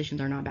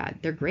compositions are not bad.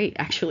 They're great,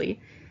 actually.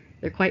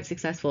 They're quite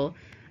successful.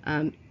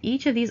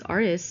 Each of these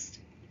artists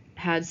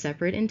had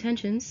separate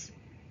intentions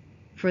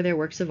for their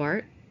works of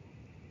art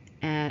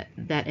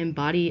that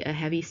embody a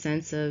heavy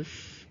sense of,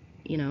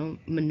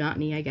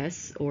 monotony, I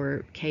guess,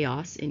 or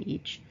chaos in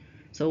each.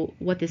 So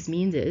what this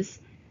means is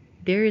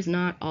there is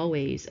not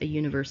always a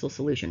universal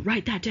solution.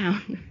 Write that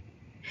down.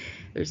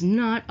 There's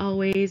not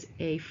always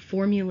a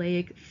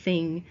formulaic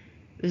thing.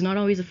 There's not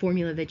always a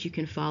formula that you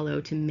can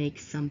follow to make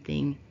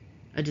something,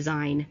 a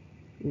design,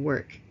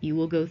 work. You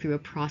will go through a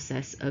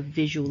process of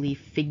visually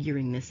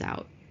figuring this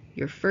out.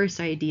 Your first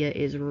idea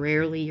is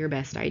rarely your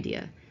best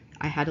idea.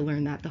 I had to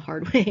learn that the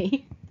hard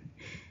way.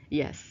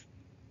 Yes.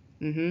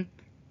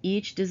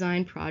 Each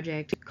design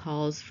project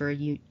calls for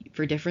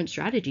different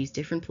strategies,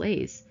 different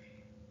plays,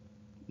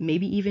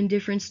 maybe even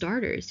different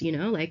starters,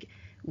 like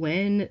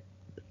when,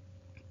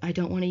 I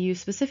don't want to use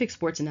specific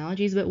sports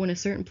analogies, but when a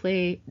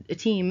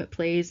team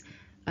plays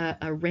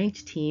a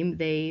ranked team,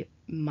 they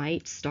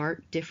might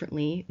start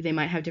differently. They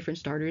might have different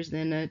starters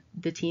than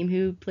the team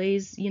who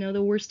plays,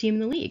 the worst team in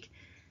the league,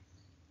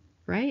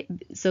 right?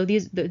 So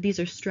these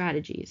are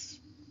strategies.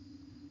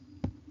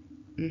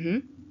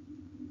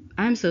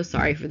 I'm so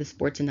sorry for the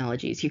sports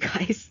analogies, you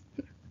guys.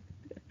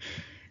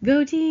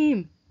 Go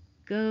team!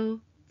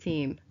 Go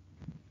team.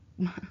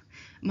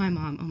 My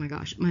mom, oh my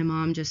gosh, my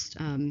mom just,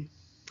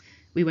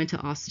 we went to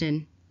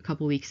Austin a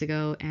couple weeks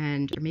ago,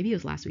 or maybe it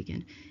was last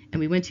weekend, and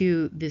we went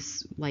to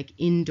this like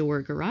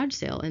indoor garage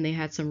sale, and they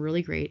had some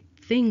really great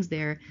things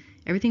there.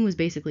 Everything was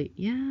basically,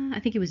 I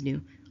think it was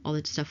new. All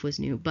the stuff was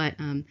new, but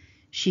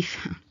she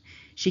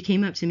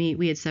came up to me,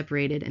 we had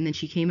separated, and then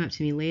she came up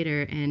to me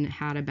later and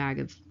had a bag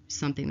of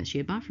something that she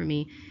had bought for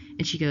me,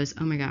 and she goes,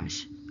 oh my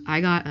gosh,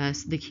 I got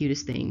us the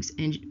cutest things.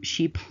 And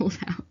she pulled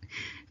out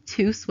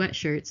two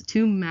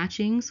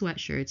matching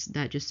sweatshirts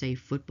that just say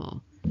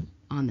football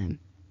on them,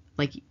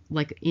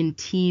 like in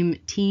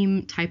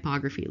team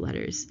typography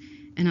letters.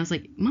 And I was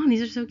like, Mom,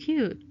 these are so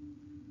cute.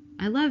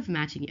 I love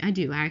matching. I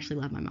do. I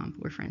actually love my mom.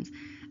 We're friends.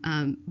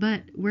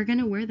 But we're going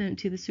to wear them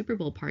to the Super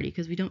Bowl party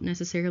because we don't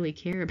necessarily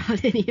care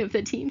about any of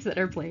the teams that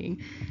are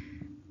playing.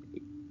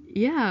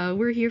 Yeah,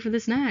 we're here for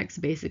the snacks,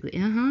 basically.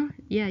 Yeah.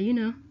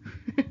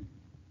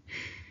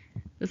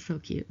 That's so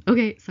cute.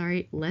 Okay,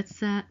 sorry.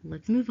 Let's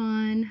move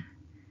on.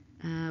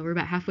 We're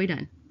about halfway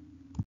done.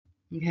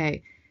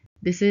 Okay.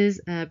 This is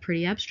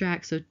pretty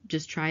abstract, so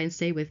just try and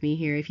stay with me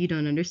here. If you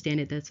don't understand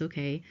it, that's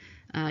okay.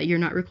 You're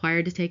not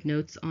required to take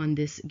notes on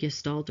this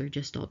Gestalt or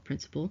Gestalt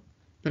principle,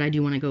 but I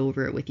do want to go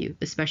over it with you,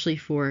 especially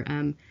for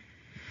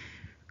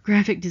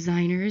graphic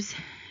designers.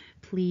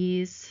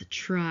 Please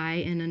try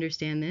and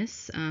understand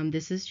this.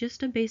 This is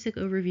just a basic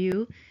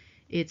overview.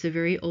 It's a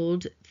very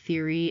old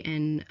theory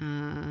and,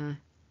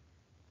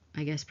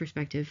 I guess,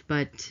 perspective,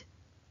 but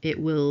it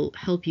will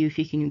help you if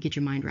you can get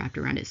your mind wrapped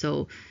around it.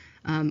 So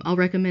I'll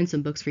recommend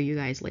some books for you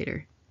guys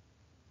later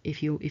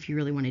if you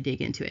really want to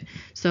dig into it.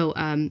 So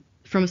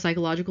from a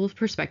psychological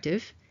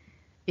perspective,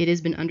 it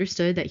has been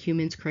understood that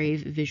humans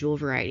crave visual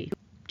variety,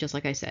 just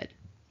like I said.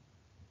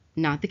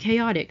 Not the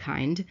chaotic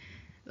kind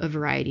of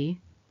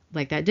variety,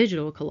 like that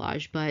digital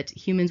collage, but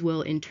humans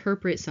will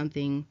interpret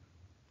something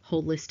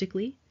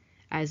holistically,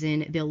 as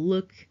in they'll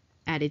look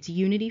at its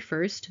unity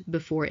first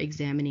before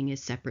examining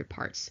its separate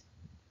parts.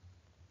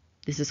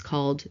 This is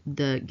called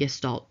the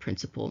Gestalt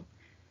principle.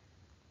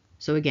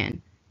 So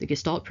again, the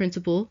Gestalt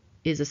principle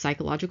is a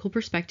psychological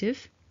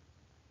perspective.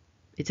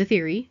 It's a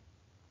theory,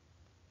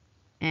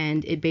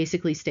 and it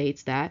basically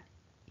states that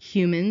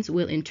humans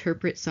will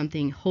interpret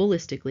something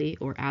holistically,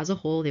 or as a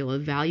whole. They will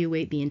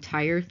evaluate the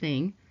entire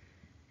thing,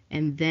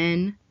 and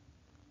then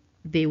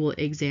they will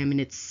examine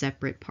its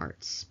separate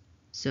parts.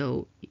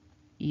 So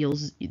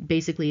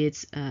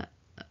it's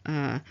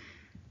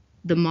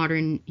the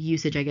modern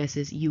usage, I guess,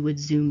 is you would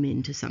zoom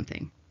into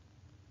something.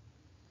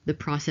 The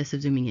process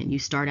of zooming in. You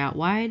start out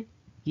wide,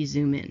 you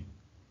zoom in.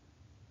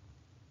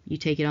 You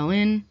take it all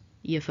in,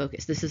 you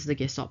focus. This is the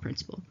Gestalt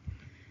principle.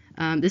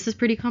 This is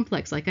pretty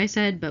complex, like I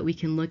said, but we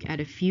can look at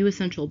a few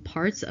essential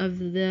parts of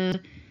the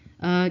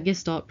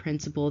Gestalt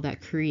principle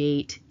that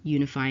create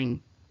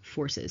unifying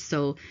forces.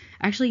 So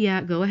actually,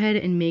 yeah, go ahead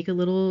and make a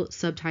little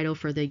subtitle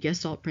for the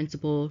Gestalt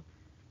principle.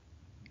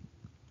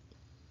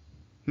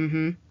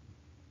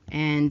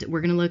 And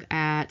we're going to look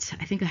at,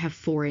 I think I have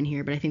 4 in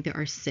here, but I think there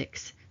are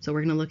 6. So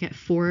we're going to look at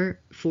four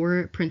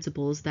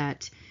principles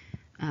that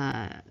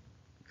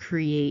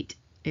create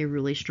a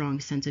really strong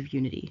sense of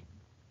unity.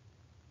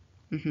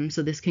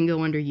 So this can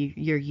go under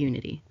your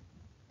unity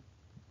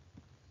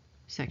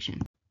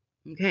section.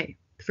 Okay,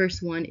 the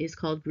first one is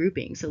called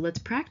grouping. So let's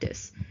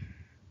practice.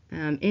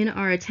 In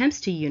our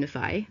attempts to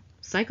unify,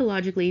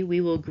 psychologically,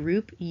 we will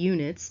group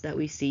units that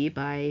we see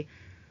by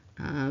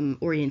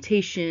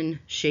orientation,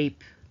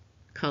 shape,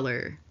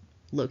 color,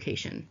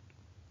 location.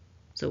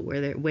 So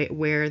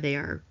where they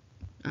are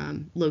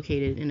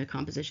located in a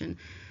composition.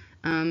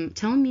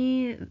 Tell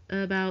me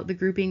about the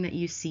grouping that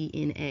you see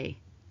in A.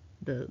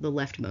 the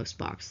leftmost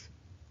box.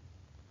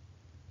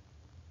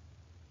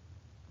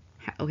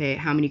 Okay,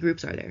 how many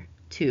groups are there?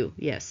 2,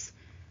 yes.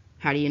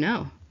 How do you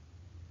know?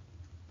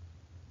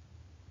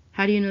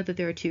 How do you know that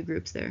there are 2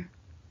 groups there?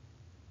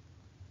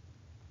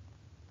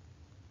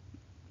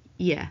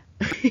 Yeah.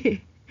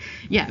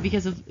 Yeah,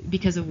 because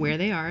of where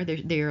they are.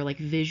 They are like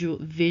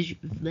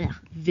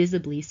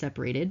visibly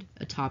separated,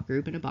 a top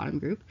group and a bottom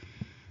group,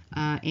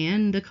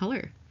 and the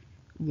color.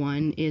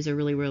 One is a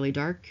really, really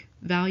dark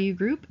value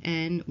group,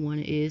 and one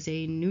is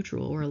a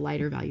neutral or a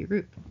lighter value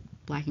group,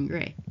 black and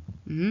gray.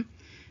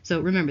 So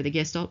remember, the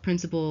Gestalt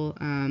principle,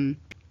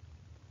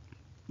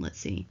 let's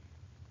see,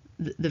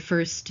 the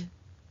first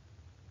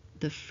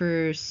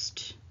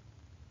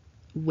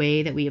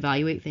way that we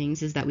evaluate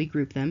things is that we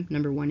group them.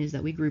 Number 1 is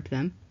that we group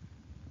them.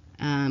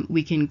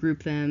 We can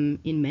group them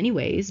in many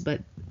ways, but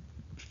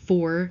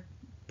 4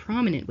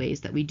 prominent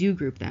ways that we do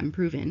group them,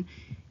 proven,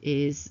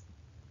 is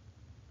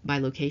by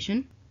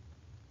location,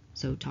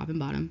 so top and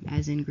bottom,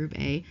 as in group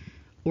A,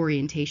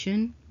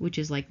 orientation, which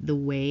is like the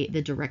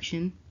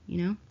direction,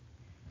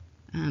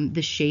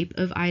 the shape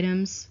of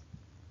items,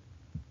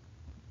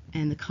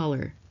 and the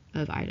color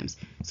of items.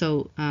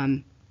 So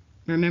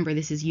remember,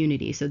 this is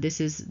unity, so this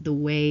is the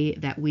way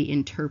that we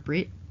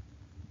interpret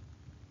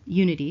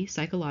unity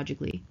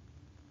psychologically,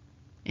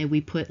 and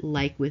we put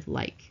like with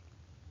like.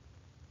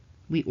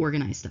 We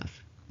organize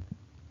stuff.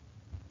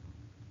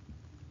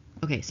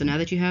 Okay, so now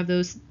that you have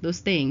those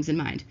things in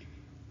mind,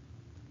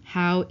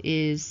 how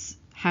is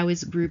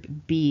group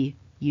B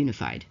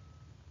unified?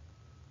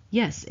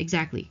 Yes,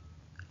 exactly.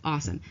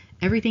 Awesome.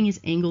 Everything is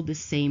angled the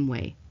same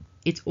way.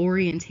 Its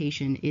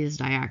orientation is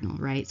diagonal,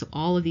 right? So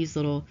all of these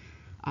little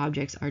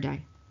objects are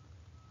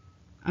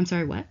I'm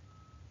sorry, what?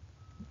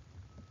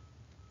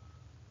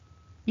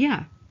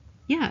 Yeah.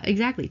 Yeah,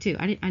 exactly, too.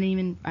 I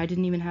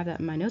didn't even have that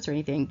in my notes or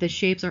anything. The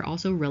shapes are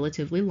also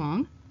relatively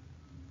long.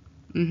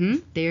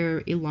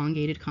 They're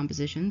elongated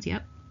compositions.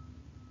 Yep.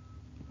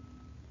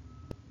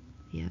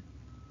 Yep.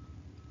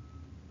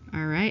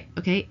 All right.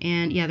 Okay.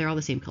 And yeah, they're all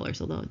the same color,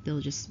 so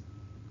they'll just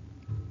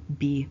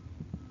be.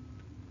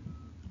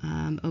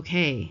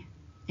 Okay.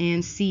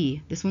 And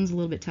C. This one's a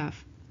little bit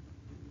tough.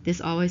 This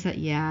always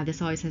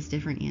has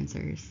different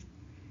answers.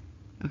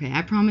 Okay.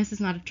 I promise it's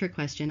not a trick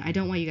question. I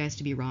don't want you guys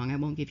to be wrong. I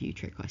won't give you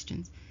trick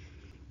questions.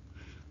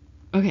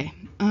 Okay.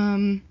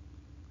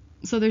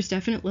 So there's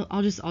definitely,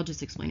 I'll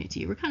just explain it to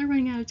you. We're kind of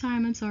running out of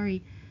time. I'm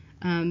sorry.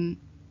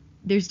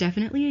 There's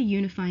definitely a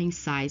unifying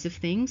size of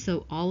things.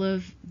 So all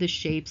of the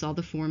shapes, all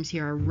the forms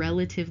here are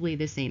relatively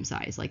the same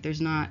size. Like the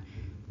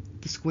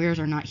squares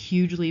are not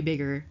hugely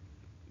bigger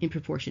in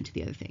proportion to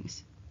the other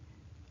things.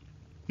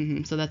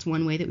 So that's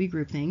one way that we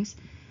group things.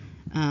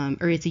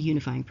 Or it's a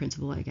unifying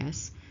principle, I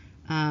guess.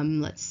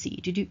 Let's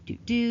see.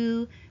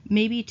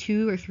 Maybe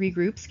 2 or 3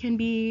 groups can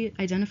be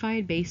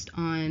identified based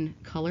on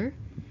color.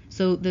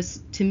 So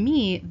to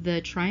me,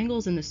 the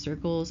triangles and the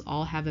circles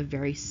all have a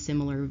very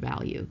similar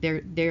value.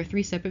 They're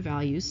 3 separate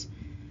values,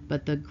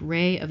 but the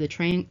gray of the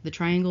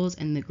triangles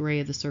and the gray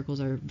of the circles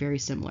are very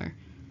similar.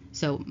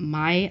 So to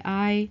my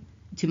eye,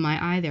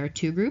 there are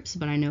 2 groups,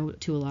 but I know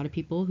to a lot of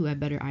people who have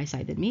better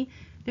eyesight than me,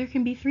 there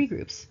can be 3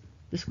 groups: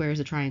 the squares,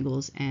 the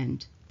triangles,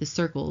 and the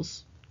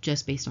circles,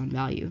 just based on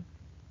value.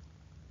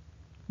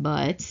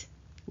 But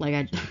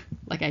like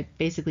I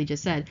basically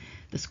just said,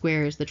 the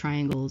squares, the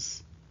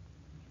triangles,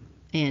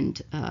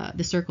 and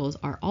the circles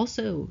are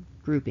also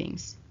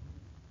groupings.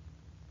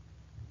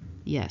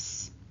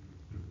 Yes.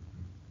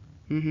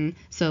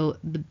 So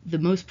the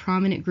most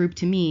prominent group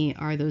to me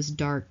are those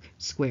dark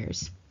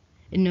squares.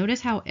 And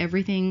notice how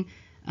every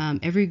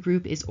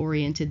group is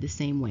oriented the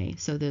same way.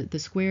 So the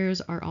squares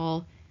are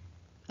all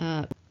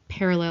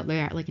parallel,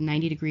 they're at like a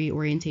 90-degree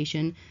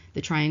orientation.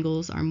 The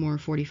triangles are more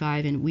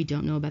 45, and we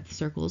don't know about the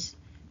circles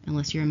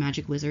unless you're a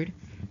magic wizard.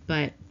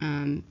 But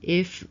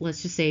if,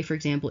 let's just say, for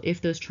example, if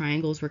those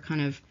triangles were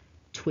kind of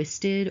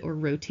twisted or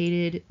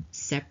rotated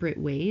separate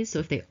ways, so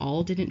if they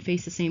all didn't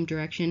face the same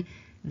direction,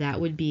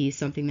 that would be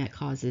something that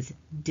causes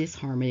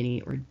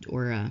disharmony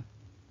or I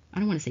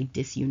don't want to say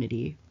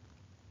disunity,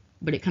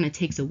 but it kind of would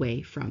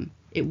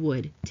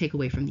take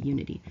away from the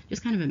unity.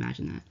 Just kind of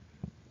imagine that.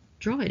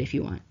 Draw it if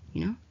you want,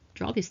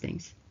 draw these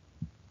things.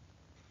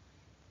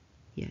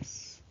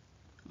 Yes.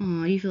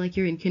 Oh, you feel like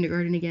you're in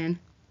kindergarten again?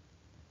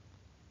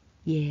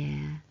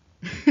 Yeah.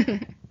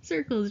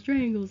 Circles,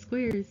 triangles,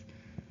 squares,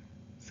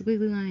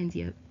 squiggly lines,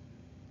 yep.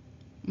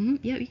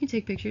 Yep, you can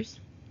take pictures.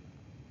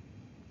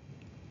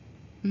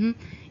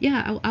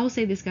 Yeah, I will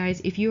say this,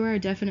 guys. If you are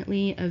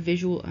definitely a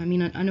visual, I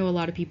know a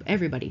lot of people,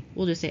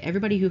 we'll just say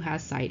everybody who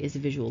has sight is a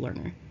visual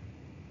learner.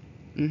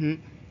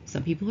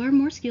 Some people are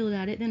more skilled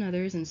at it than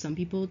others, and some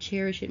people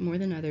cherish it more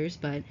than others,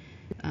 but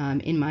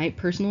in my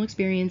personal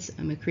experience,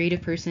 I'm a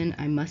creative person.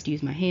 I must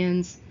use my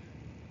hands.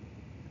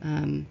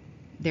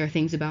 There are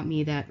things about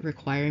me that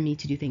require me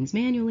to do things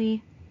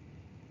manually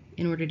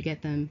in order to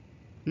get them.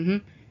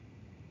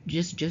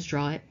 Just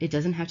draw it. It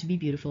doesn't have to be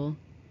beautiful.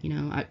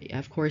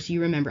 Of course,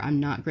 you remember, I'm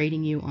not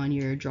grading you on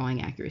your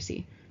drawing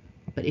accuracy.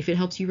 But if it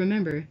helps you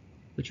remember,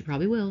 which you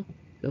probably will,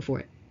 go for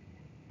it.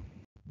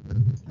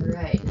 All right.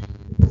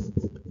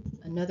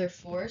 Another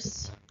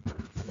force.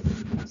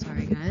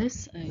 Sorry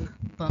guys, I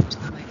bumped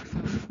the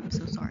microphone. I'm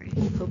so sorry.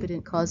 Hope it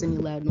didn't cause any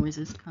loud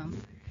noises to come.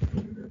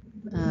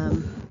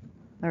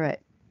 All right.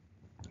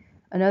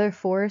 Another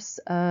force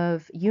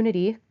of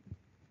unity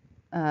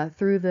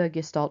through the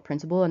Gestalt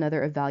principle,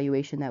 another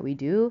evaluation that we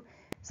do,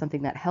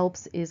 something that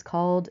helps, is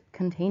called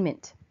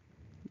containment.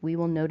 We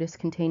will notice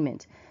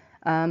containment.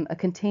 A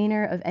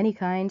container of any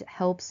kind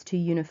helps to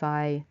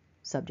unify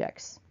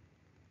subjects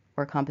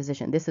or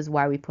composition. This is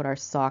why we put our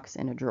socks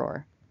in a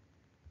drawer,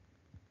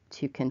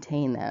 to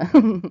contain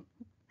them,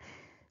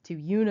 to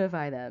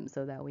unify them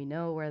so that we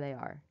know where they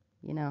are,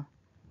 you know.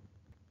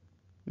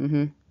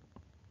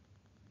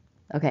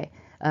 Okay.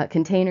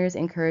 Containers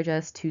encourage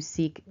us to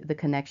seek the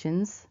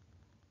connections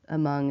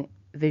among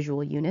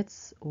visual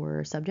units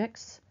or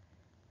subjects.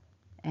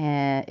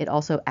 And it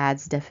also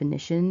adds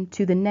definition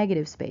to the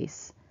negative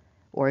space.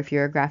 Or if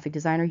you're a graphic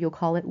designer, you'll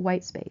call it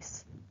white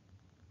space.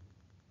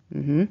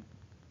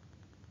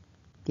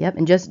 Yep,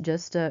 and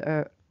just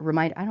a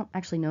reminder, I don't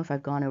actually know if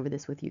I've gone over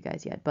this with you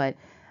guys yet, but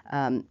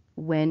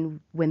when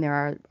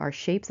there are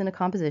shapes in a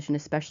composition,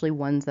 especially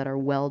ones that are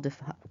well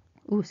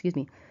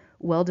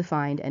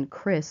defined and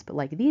crisp,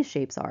 like these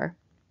shapes are,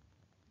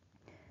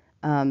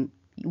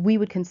 we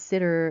would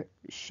consider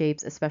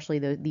shapes, especially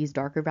these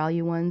darker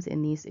value ones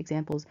in these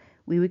examples,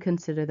 we would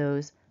consider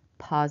those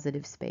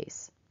positive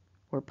space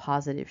or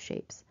positive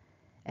shapes.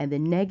 And the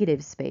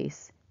negative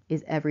space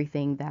is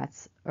everything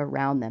that's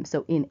around them.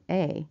 So in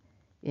A,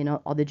 in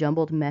all the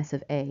jumbled mess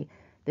of A,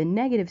 the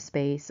negative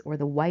space or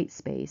the white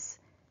space,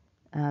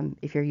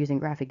 if you're using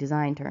graphic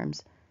design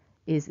terms,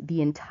 is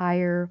the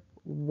entire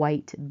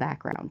white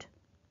background.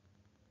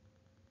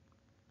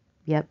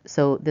 Yep,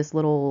 so this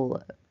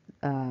little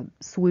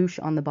swoosh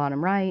on the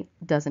bottom right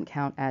doesn't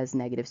count as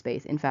negative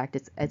space. In fact,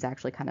 it's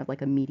actually kind of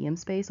like a medium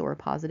space or a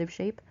positive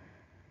shape.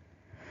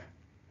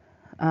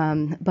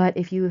 But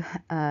if you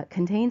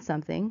contain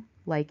something,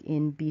 like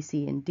in B,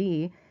 C, and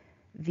D,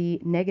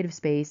 the negative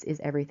space is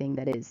everything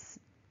that is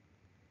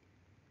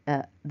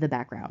the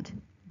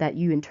background that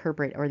you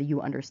interpret or that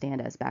you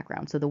understand as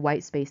background. So the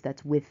white space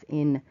that's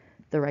within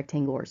the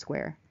rectangle or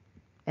square.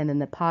 And then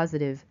the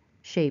positive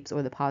shapes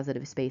or the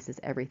positive space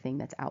is everything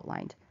that's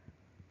outlined.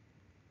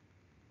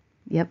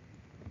 Yep.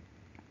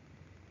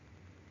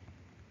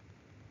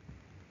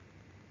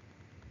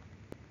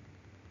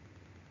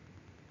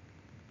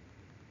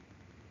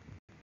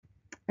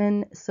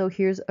 And so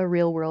here's a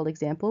real world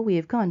example. We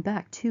have gone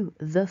back to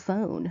the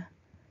phone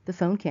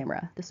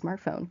camera, the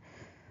smartphone.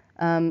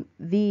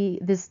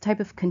 This type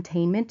of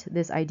containment,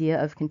 this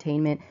idea of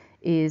containment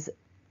is,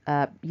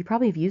 you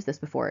probably have used this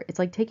before. It's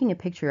like taking a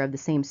picture of the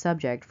same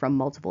subject from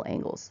multiple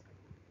angles.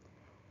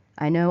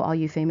 I know all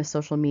you famous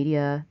social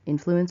media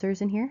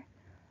influencers in here.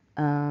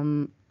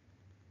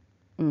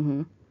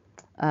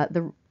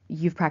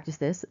 You've practiced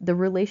this. The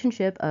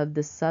relationship of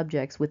the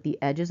subjects with the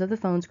edges of the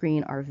phone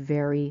screen are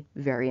very,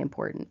 very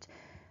important.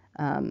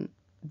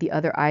 The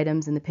other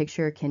items in the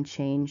picture can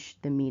change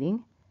the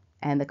meaning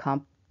and the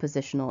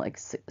compositional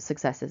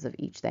successes of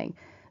each thing.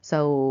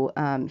 So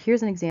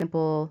here's an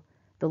example.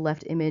 The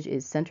left image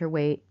is center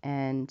weight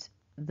and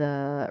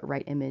the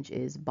right image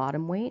is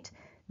bottom weight.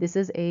 This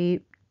is a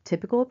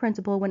typical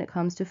principle when it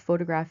comes to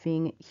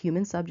photographing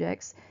human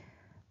subjects.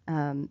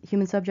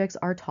 Human subjects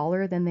are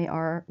taller than they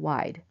are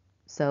wide.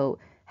 So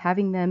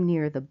having them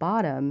near the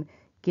bottom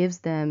gives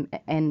them,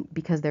 and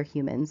because they're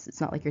humans, it's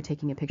not like you're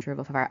taking a picture of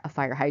a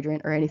fire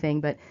hydrant or anything,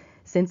 but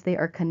since they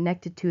are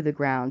connected to the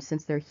ground,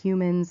 since they're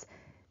humans,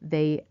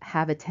 they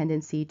have a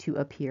tendency to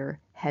appear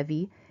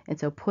heavy. And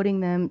so putting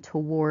them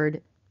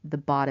toward the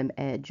bottom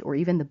edge or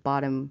even the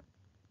bottom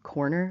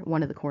corner,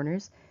 one of the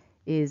corners,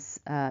 is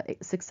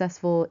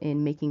successful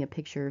in making a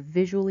picture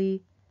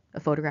visually, a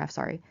photograph,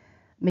 sorry,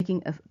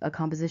 making a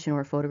composition or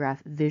a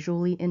photograph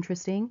visually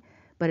interesting,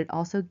 but it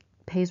also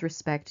pays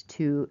respect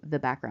to the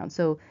background.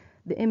 So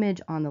the image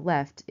on the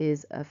left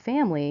is a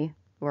family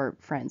or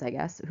friends, I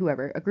guess,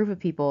 whoever, a group of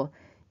people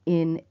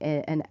in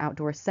an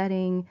outdoor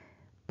setting,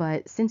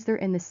 but since they're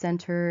in the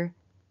center,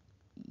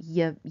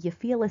 you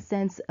feel a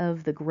sense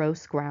of the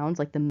gross grounds,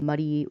 like the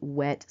muddy,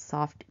 wet,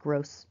 soft,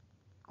 gross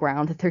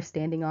ground that they're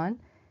standing on,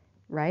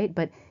 right?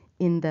 But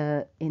in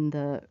the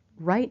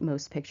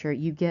rightmost picture,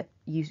 you have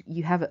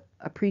you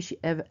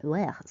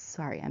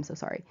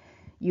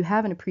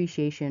have an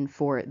appreciation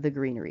for the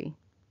greenery,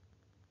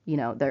 you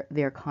know,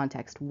 their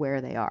context,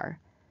 where they are.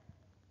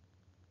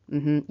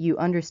 You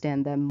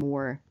understand them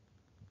more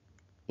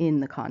in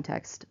the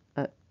context,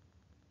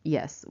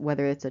 yes,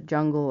 whether it's a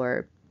jungle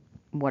or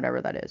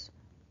whatever that is,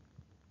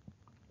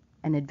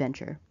 an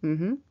adventure.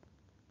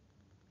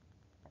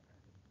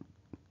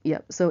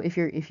 Yep. So if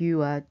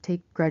you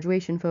take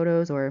graduation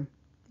photos or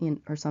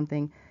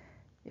something,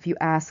 if you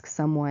ask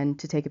someone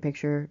to take a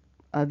picture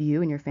of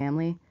you and your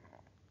family,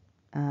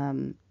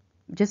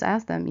 just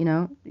ask them, you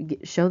know,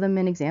 show them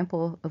an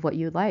example of what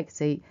you'd like.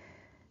 Say,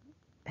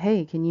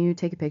 hey, can you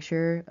take a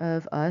picture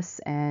of us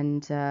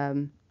and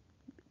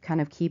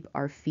kind of keep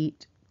our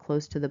feet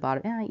close to the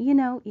bottom? You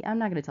know, I'm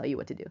not going to tell you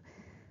what to do.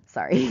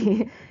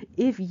 sorry,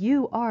 if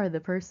you are the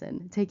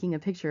person taking a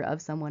picture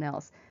of someone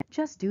else,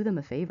 just do them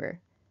a favor.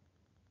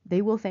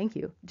 They will thank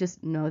you.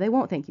 Just no, they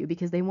won't thank you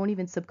because they won't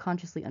even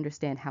subconsciously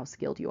understand how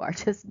skilled you are.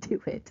 Just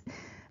do it.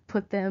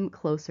 Put them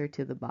closer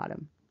to the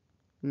bottom.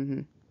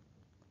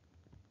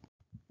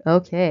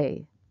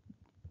 Okay.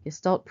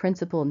 Gestalt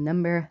principle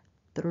number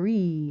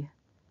 3.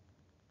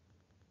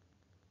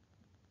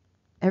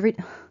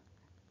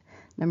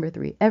 Number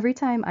 3. Every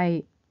time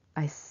I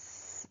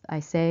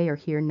say or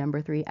hear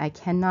number 3, I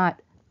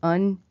cannot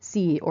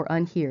unsee or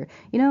unhear.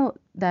 You know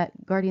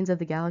that Guardians of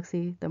the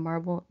Galaxy, the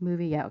Marvel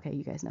movie? Yeah, okay,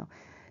 you guys know.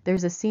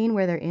 There's a scene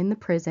where they're in the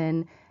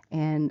prison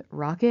and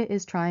Rocket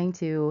is trying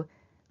to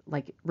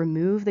like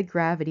remove the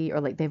gravity, or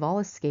like they've all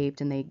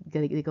escaped and they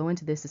go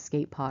into this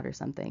escape pod or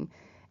something.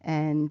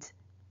 And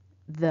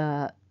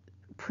the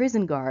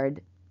prison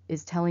guard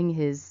is telling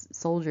his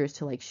soldiers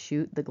to like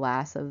shoot the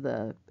glass of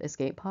the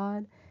escape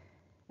pod,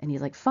 and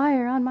he's like,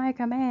 fire on my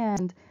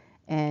command.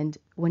 And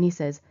when he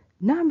says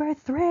number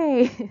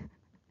 3,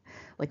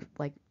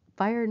 like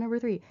fire number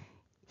 3,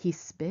 he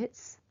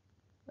spits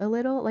a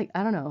little. Like,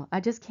 I don't know,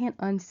 I just can't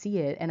unsee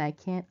it and I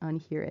can't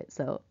unhear it.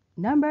 So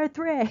number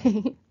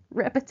 3.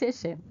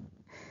 Repetition.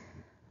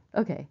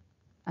 Okay,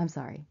 I'm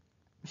sorry,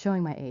 I'm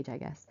showing my age, I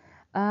guess.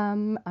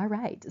 All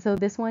right, so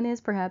this one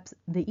is perhaps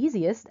the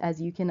easiest, as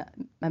you can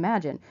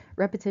imagine.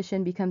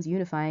 Repetition becomes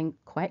unifying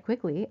quite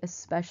quickly,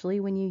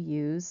 especially when you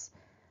use,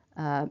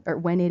 or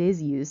when it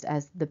is used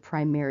as the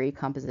primary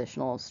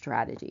compositional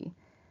strategy.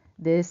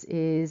 This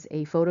is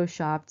a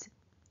photoshopped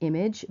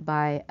image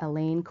by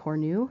Elaine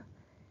Cornu,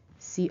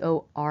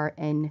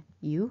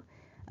 Cornu.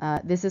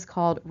 This is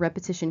called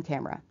Repetition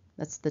Camera.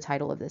 That's the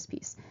title of this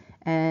piece.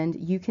 And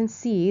you can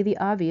see the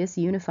obvious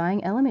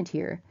unifying element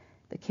here.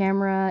 The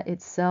camera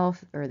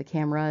itself, or the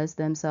cameras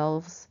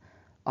themselves,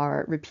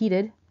 are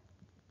repeated,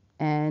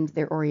 and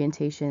their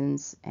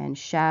orientations and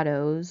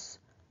shadows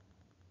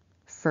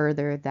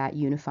further that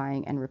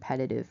unifying and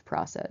repetitive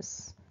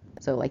process.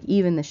 So like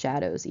even the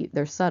shadows,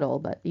 they're subtle,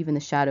 but even the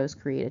shadows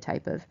create a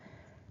type of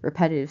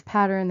repetitive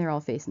pattern. They're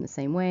all facing the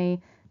same way.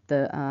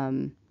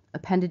 The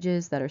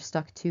appendages that are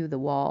stuck to the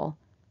wall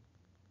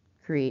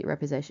create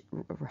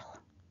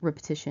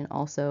repetition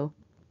also.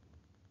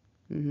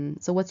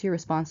 So what's your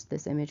response to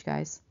this image,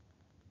 guys?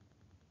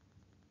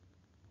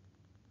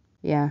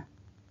 Yeah,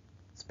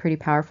 it's pretty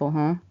powerful,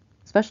 huh?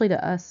 Especially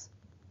to us.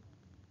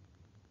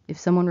 If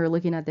someone were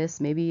looking at this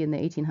maybe in the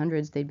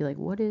 1800s, they'd be like,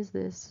 what is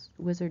this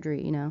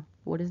wizardry, you know?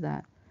 What is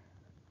that?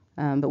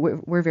 But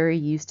we're very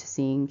used to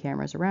seeing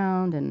cameras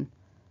around, and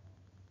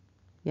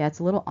yeah, it's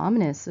a little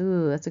ominous.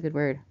 Ooh, that's a good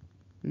word.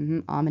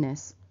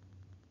 Ominous.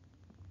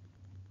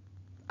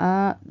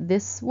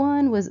 This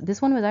one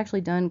was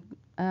actually done,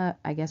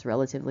 I guess,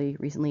 relatively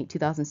recently,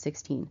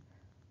 2016.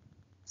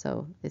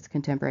 So it's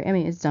contemporary. I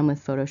mean, it's done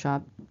with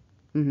Photoshop.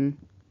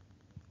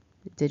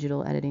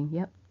 Digital editing.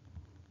 Yep.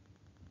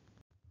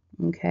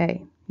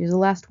 Okay, here's the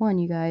last one,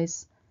 you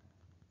guys.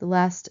 The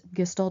last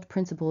Gestalt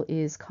principle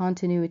is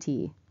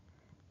continuity.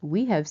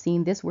 We have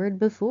seen this word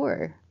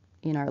before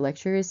in our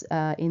lectures,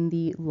 in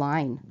the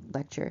line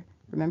lecture.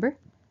 Remember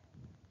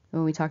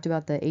when we talked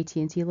about the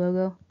AT&T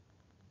logo?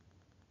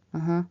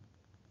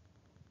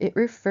 It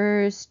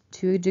refers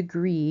to a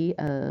degree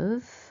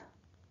of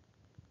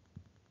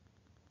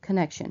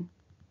connection.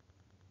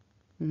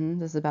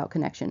 This is about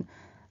connection.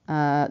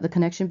 The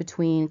connection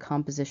between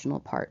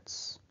compositional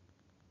parts.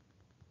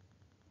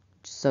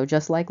 So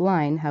just like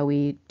line, how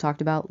we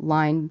talked about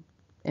line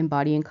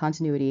embodying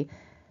continuity,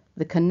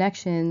 the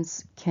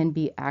connections can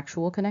be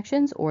actual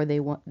connections or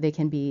they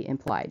can be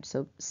implied.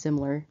 So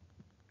similar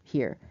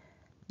here.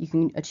 You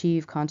can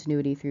achieve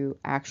continuity through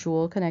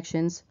actual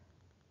connections,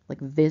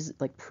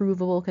 like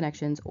provable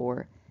connections,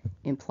 or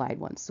implied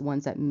ones, the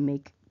ones that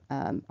make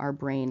our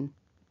brain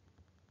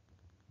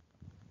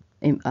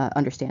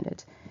understand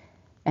it.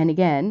 And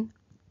again,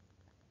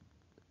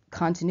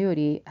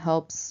 continuity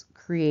helps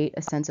create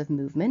a sense of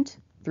movement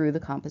through the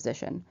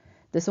composition.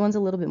 This one's a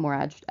little bit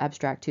more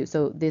abstract too.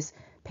 So this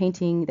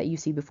painting that you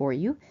see before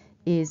you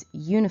is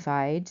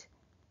unified.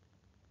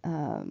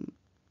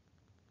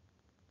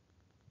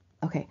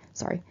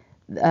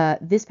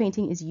 This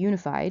painting is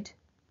unified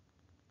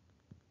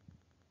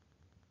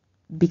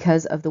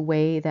because of the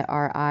way that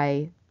our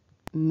eye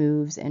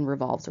moves and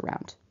revolves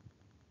around.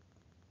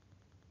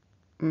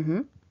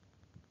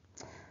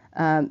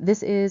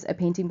 This is a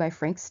painting by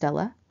Frank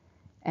Stella,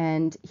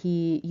 and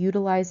he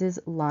utilizes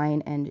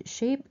line and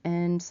shape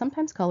and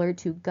sometimes color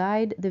to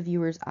guide the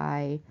viewer's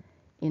eye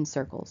in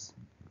circles.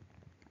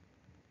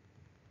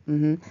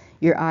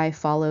 Your eye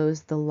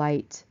follows the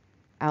light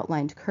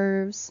outlined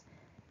curves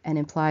and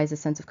implies a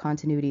sense of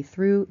continuity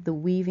through the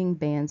weaving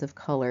bands of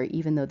color,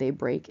 even though they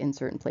break in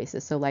certain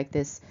places. So like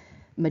this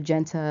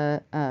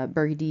magenta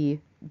burgundy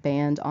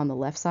band on the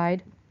left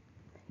side,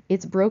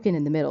 it's broken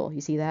in the middle. You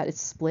see that? It's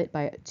split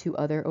by 2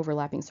 other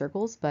overlapping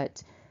circles,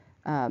 but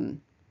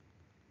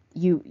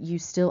you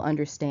still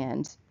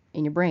understand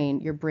in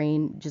your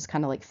brain just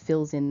kind of like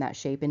fills in that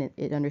shape, and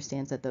it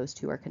understands that those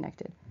two are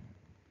connected.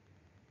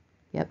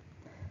 Yep.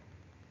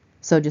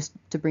 So just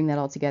to bring that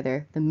all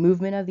together, the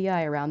movement of the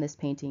eye around this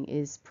painting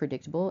is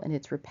predictable and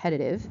it's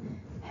repetitive,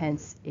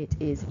 hence it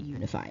is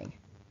unifying.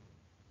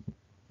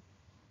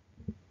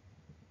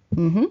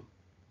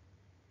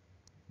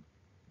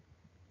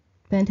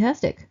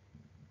 Fantastic.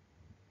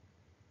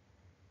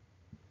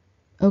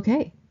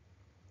 Okay.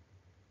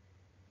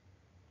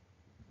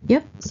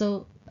 Yep.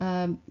 So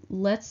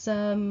let's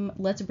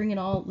bring it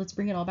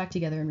all back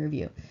together and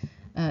review.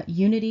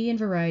 Unity and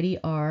variety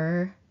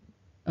are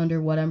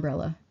under what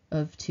umbrella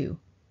of two?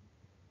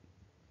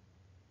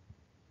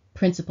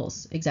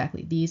 Principles,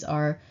 exactly. These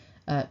are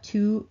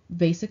two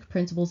basic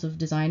principles of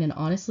design, and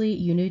honestly,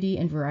 unity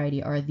and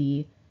variety are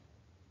the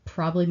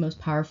probably most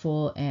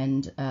powerful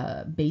and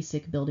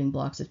basic building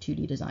blocks of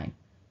 2D design.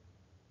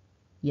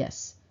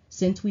 Yes,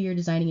 since we are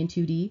designing in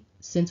 2D,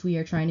 since we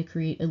are trying to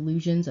create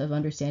illusions of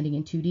understanding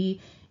in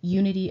 2D,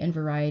 unity and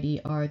variety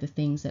are the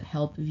things that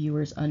help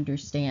viewers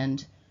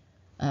understand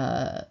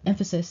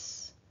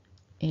emphasis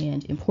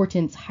and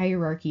importance,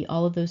 hierarchy,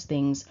 all of those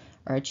things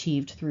are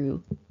achieved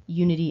through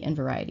unity and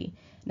variety.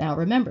 Now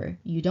remember,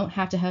 you don't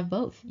have to have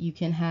both. You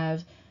can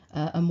have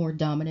a more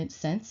dominant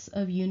sense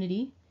of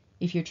unity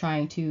if you're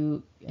trying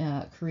to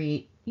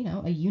create,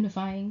 a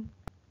unifying,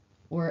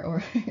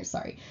 or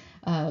sorry,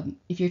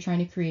 if you're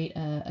trying to create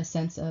a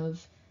sense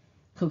of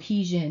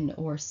cohesion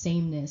or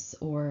sameness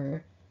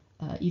or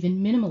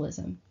even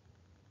minimalism.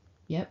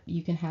 Yep,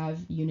 you can have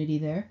unity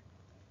there.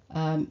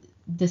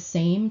 The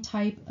same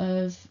type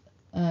of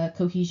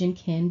cohesion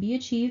can be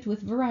achieved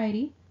with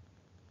variety.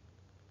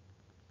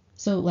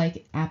 So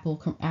like Apple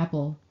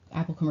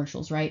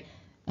commercials, right?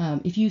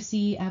 If you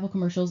see Apple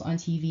commercials on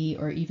TV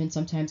or even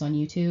sometimes on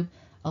YouTube,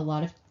 a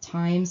lot of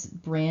times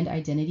brand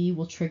identity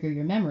will trigger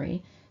your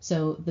memory.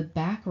 So the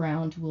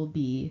background will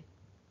be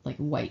like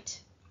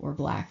white or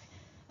black,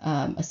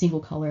 a single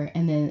color,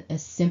 and then a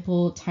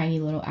simple tiny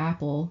little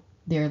apple,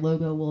 their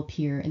logo will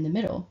appear in the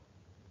middle.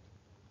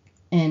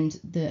 And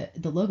the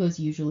logo is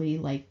usually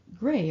like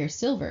gray or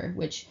silver,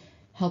 which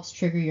helps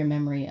trigger your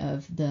memory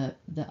of the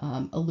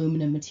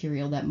aluminum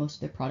material that most of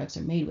their products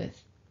are made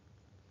with.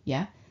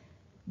 Yeah,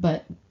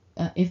 but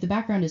if the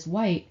background is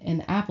white and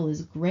the apple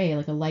is gray,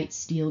 like a light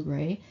steel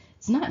gray,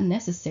 it's not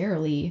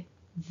necessarily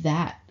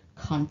that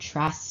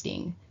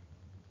contrasting.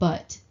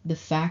 But the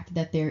fact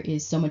that there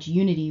is so much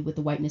unity with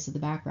the whiteness of the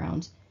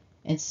background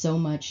and so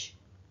much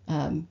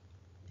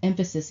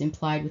emphasis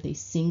implied with a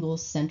single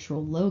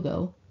central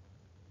logo,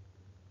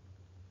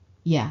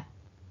 yeah,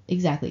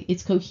 exactly.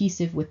 It's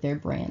cohesive with their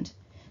brand.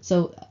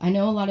 So I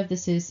know a lot of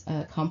this is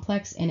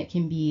complex and it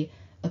can be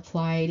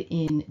applied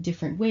in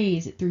different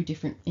ways through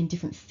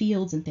different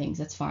fields and things.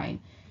 That's fine.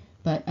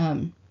 But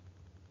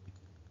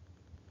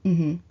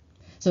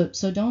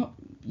so don't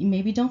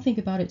think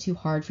about it too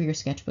hard for your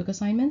sketchbook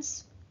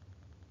assignments.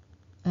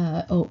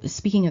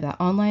 Speaking of that,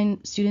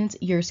 online students,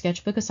 your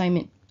sketchbook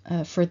assignment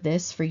for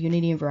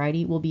Unity and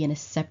Variety will be in a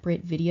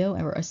separate video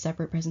or a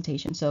separate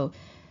presentation. So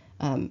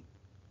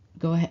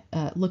go ahead,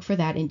 look for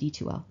that in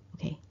D2L.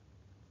 Okay.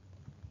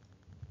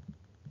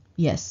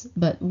 Yes,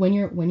 but when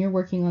you're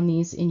working on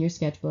these in your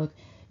sketchbook,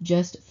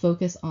 just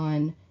focus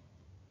on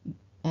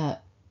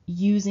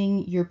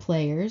using your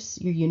players,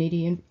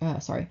 using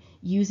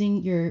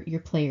your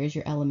players,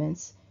 your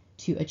elements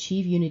to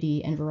achieve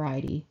unity and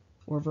variety,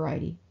 or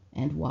variety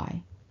and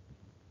why.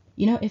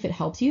 If it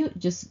helps you,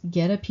 just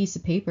get a piece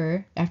of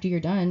paper after you're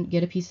done.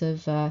 Get a piece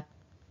of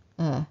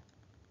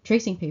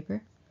tracing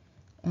paper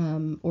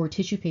or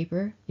tissue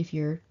paper if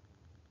you're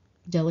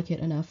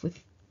delicate enough with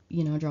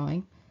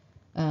drawing.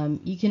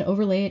 You can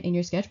overlay it in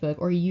your sketchbook,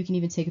 or you can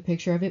even take a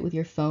picture of it with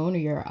your phone or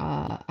your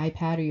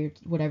iPad or your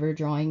whatever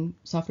drawing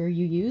software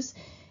you use,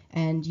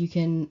 and you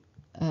can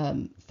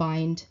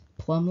find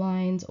plumb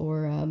lines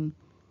or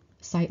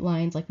sight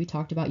lines like we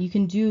talked about. You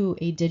can do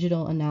a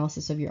digital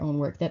analysis of your own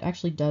work. That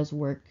actually does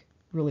work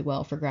really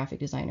well for graphic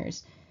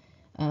designers.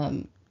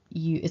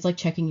 It's like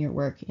checking your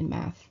work in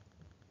math.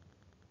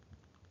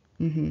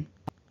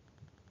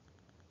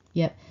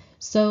 Yep.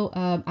 So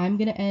I'm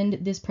going to end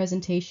this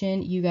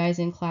presentation. You guys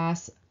in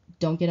class,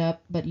 don't get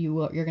up, but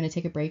you're going to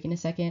take a break in a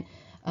second.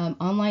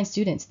 Online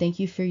students, thank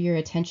you for your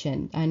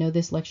attention. I know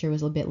this lecture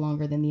was a bit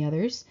longer than the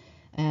others.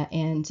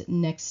 And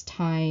next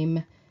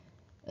time,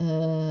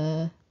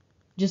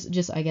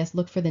 just I guess,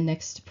 look for the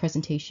next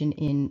presentation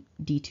in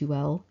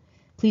D2L.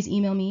 Please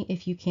email me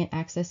if you can't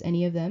access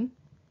any of them,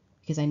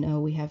 because I know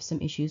we have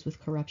some issues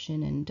with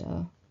corruption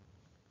and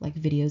like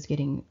videos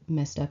getting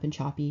messed up and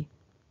choppy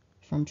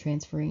from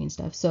transferring and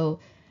stuff. So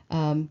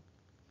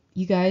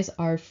you guys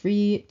are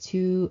free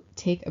to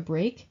take a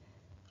break.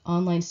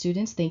 Online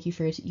students, thank you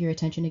for your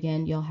attention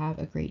again. Y'all have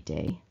a great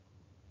day.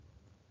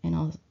 And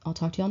I'll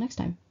talk to y'all next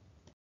time.